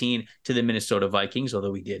 13 to the Minnesota Vikings,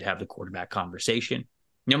 although we did have the quarterback conversation.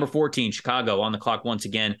 Number 14, Chicago, on the clock once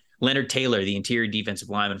again. Leonard Taylor, the interior defensive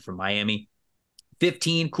lineman from Miami.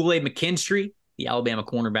 15, Kool-Aid McKinstry, the Alabama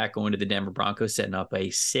cornerback, going to the Denver Broncos, setting up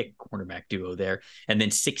a sick cornerback duo there. And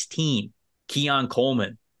then 16, Keon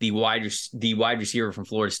Coleman, the wide receiver from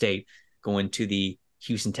Florida State, going to the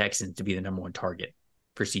Houston Texans to be the number 1 target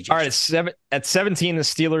for CJ. All right, at 17, the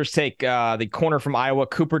Steelers take the corner from Iowa,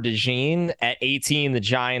 Cooper DeJean. At 18, the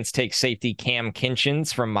Giants take safety Cam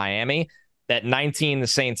Kinchins from Miami. At 19, the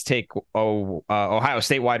Saints take Ohio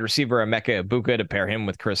State wide receiver Emeka Ibuka to pair him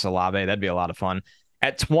with Chris Olave. That'd be a lot of fun.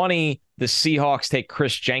 At 20, the Seahawks take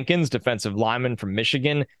Chris Jenkins, defensive lineman from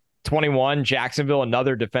Michigan. 21, Jacksonville,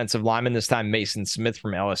 another defensive lineman, this time Mason Smith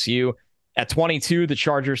from LSU. At 22, the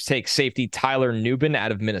Chargers take safety Tyler Nubin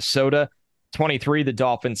out of Minnesota. 23, the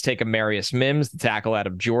Dolphins take Amarius Mims, the tackle out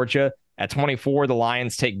of Georgia. At 24, the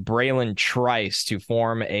Lions take Braylon Trice to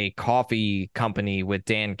form a coffee company with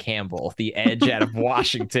Dan Campbell, the edge out of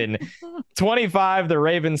Washington. 25, the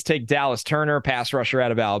Ravens take Dallas Turner, pass rusher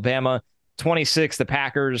out of Alabama. 26, the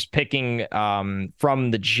Packers picking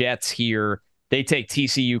from the Jets here. They take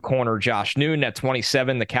TCU corner Josh Newton. At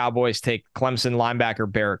 27, the Cowboys take Clemson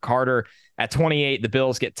linebacker Barrett Carter. At 28, the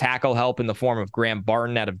Bills get tackle help in the form of Graham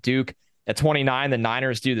Barton out of Duke. At 29, the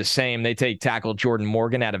Niners do the same. They take tackle Jordan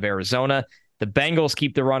Morgan out of Arizona. The Bengals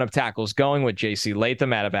keep the run of tackles going with J.C.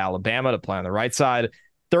 Latham out of Alabama to play on the right side.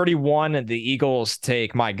 31, the Eagles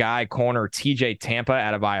take my guy, corner TJ Tampa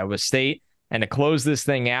out of Iowa State. And to close this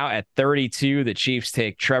thing out, at 32, the Chiefs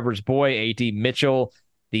take Trevor's boy, A.D. Mitchell,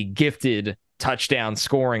 the gifted touchdown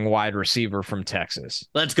scoring wide receiver from Texas.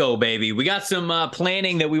 Let's go, baby. We got some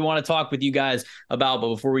planning that we want to talk with you guys about, but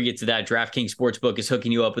before we get to that, DraftKings Sportsbook is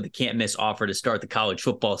hooking you up with a can't-miss offer to start the college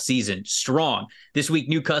football season strong. This week,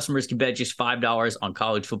 new customers can bet just $5 on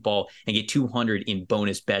college football and get $200 in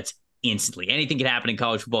bonus bets instantly. Anything can happen in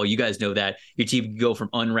college football. You guys know that. Your team can go from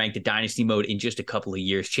unranked to dynasty mode in just a couple of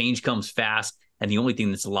years. Change comes fast. And the only thing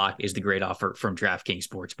that's locked is the great offer from DraftKings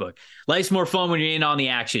Sportsbook. Life's more fun when you're in on the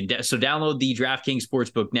action. So download the DraftKings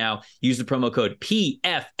Sportsbook now. Use the promo code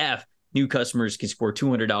PFF. New customers can score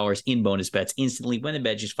 $200 in bonus bets instantly when they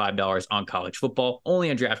bet just $5 on college football. Only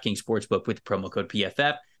on DraftKings Sportsbook with the promo code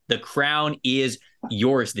PFF. The crown is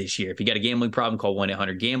yours this year. If you got a gambling problem, call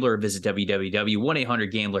 1-800-GAMBLER or visit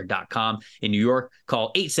www.1800gambler.com. In New York,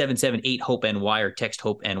 call 877-8-HOPE-NY or text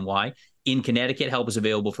HOPE-NY. In Connecticut, help is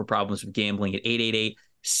available for problems with gambling at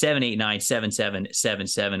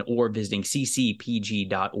 888-789-7777 or visiting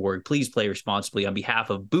ccpg.org. Please play responsibly on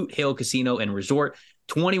behalf of Boot Hill Casino and Resort.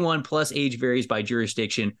 21 plus, age varies by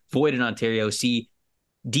jurisdiction. Void in Ontario. See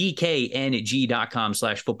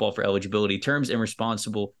dkng.com/football for eligibility, terms, and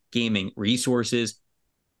responsible gaming resources.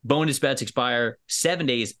 Bonus bets expire 7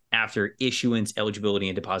 days after issuance. Eligibility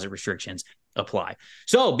and deposit restrictions apply.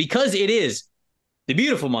 So because it is the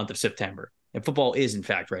beautiful month of September, and football is, in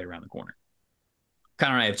fact, right around the corner,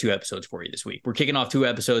 Connor and I have 2 episodes for you this week. We're kicking off 2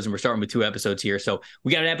 episodes, and we're starting with 2 episodes here. So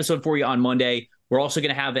we got an episode for you on Monday. We're also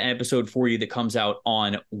going to have an episode for you that comes out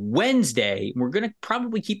on Wednesday. We're going to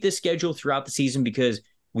probably keep this schedule throughout the season because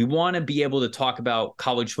we want to be able to talk about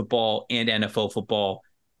college football and NFL football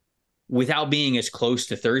without being as close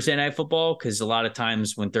to Thursday Night Football, because a lot of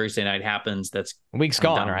times when Thursday night happens, that's week's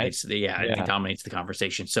gone, right? It dominates the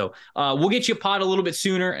conversation. So we'll get you a pod a little bit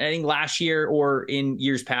sooner. I think last year or in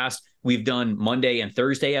years past, we've done Monday and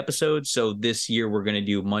Thursday episodes. So this year we're going to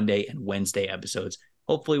do Monday and Wednesday episodes.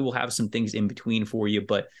 Hopefully we'll have some things in between for you,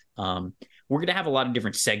 but we're going to have a lot of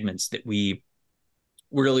different segments that we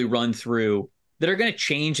really run through that are going to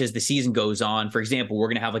change as the season goes on. For example, we're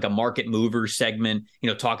going to have like a market mover segment,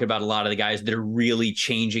 talking about a lot of the guys that are really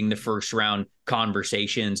changing the first round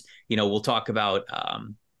conversations. We'll talk about,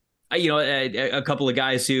 a couple of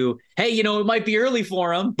guys who, hey, it might be early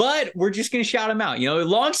for them, but we're just going to shout them out.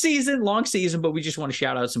 Long season, but we just want to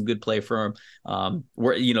shout out some good play for them.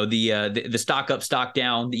 Where the stock up, stock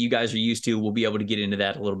down that you guys are used to, we'll be able to get into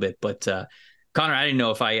that a little bit. But Connor, I didn't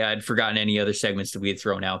know if I had forgotten any other segments that we had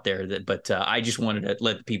thrown out there, but I just wanted to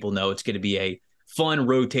let people know it's going to be a fun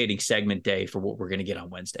rotating segment day for what we're going to get on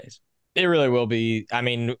Wednesdays. It really will be. I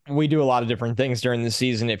mean, we do a lot of different things during the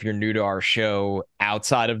season. If you're new to our show,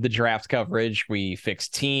 outside of the draft coverage, we fix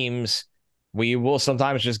teams. We will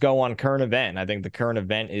sometimes just go on current event. I think the current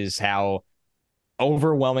event is how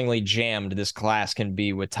overwhelmingly jammed this class can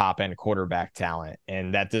be with top-end quarterback talent.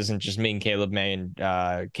 And that doesn't just mean Caleb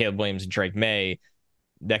Williams and Drake May.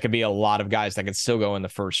 That could be a lot of guys that could still go in the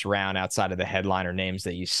first round outside of the headliner names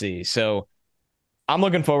that you see. So I'm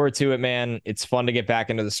looking forward to it, man. It's fun to get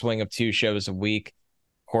back into the swing of 2 shows a week.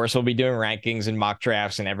 Of course, we'll be doing rankings and mock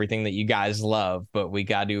drafts and everything that you guys love, but we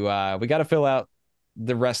got to fill out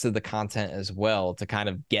the rest of the content as well to kind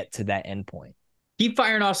of get to that endpoint. Keep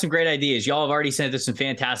firing off some great ideas. Y'all have already sent us some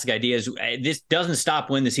fantastic ideas. This doesn't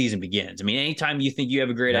stop when the season begins. I mean, anytime you think you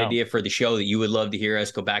have a great idea for the show that you would love to hear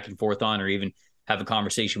us go back and forth on, or even have a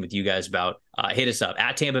conversation with you guys about, hit us up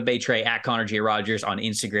at Tampa Bay Trey, at Connor J. Rogers on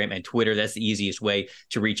Instagram and Twitter. That's the easiest way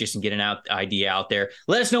to reach us and get an idea out there.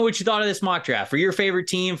 Let us know what you thought of this mock draft for your favorite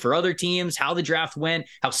team, for other teams, how the draft went,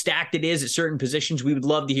 how stacked it is at certain positions. We would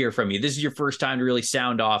love to hear from you. This is your first time to really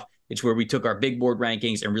sound off. It's where we took our big board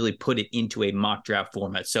rankings and really put it into a mock draft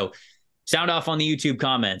format. So sound off on the YouTube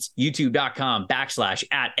comments.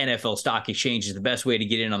 YouTube.com/@NFL Stock Exchange is the best way to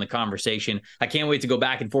get in on the conversation. I can't wait to go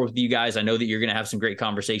back and forth with you guys. I know that you're going to have some great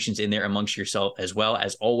conversations in there amongst yourself as well.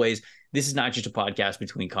 As always, this is not just a podcast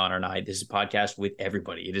between Connor and I. This is a podcast with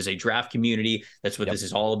everybody. It is a draft community. That's what this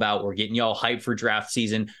is all about. We're getting y'all hyped for draft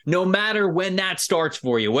season, no matter when that starts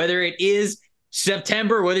for you, whether it is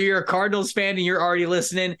September, whether you're a Cardinals fan and you're already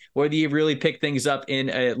listening, whether you really pick things up in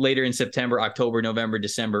later in September, October, November,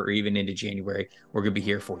 December, or even into January, we're going to be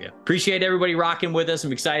here for you. Appreciate everybody rocking with us.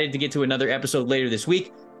 I'm excited to get to another episode later this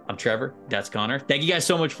week. I'm Trevor. That's Connor. Thank you guys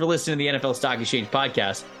so much for listening to the NFL Stock Exchange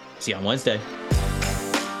podcast. See you on Wednesday.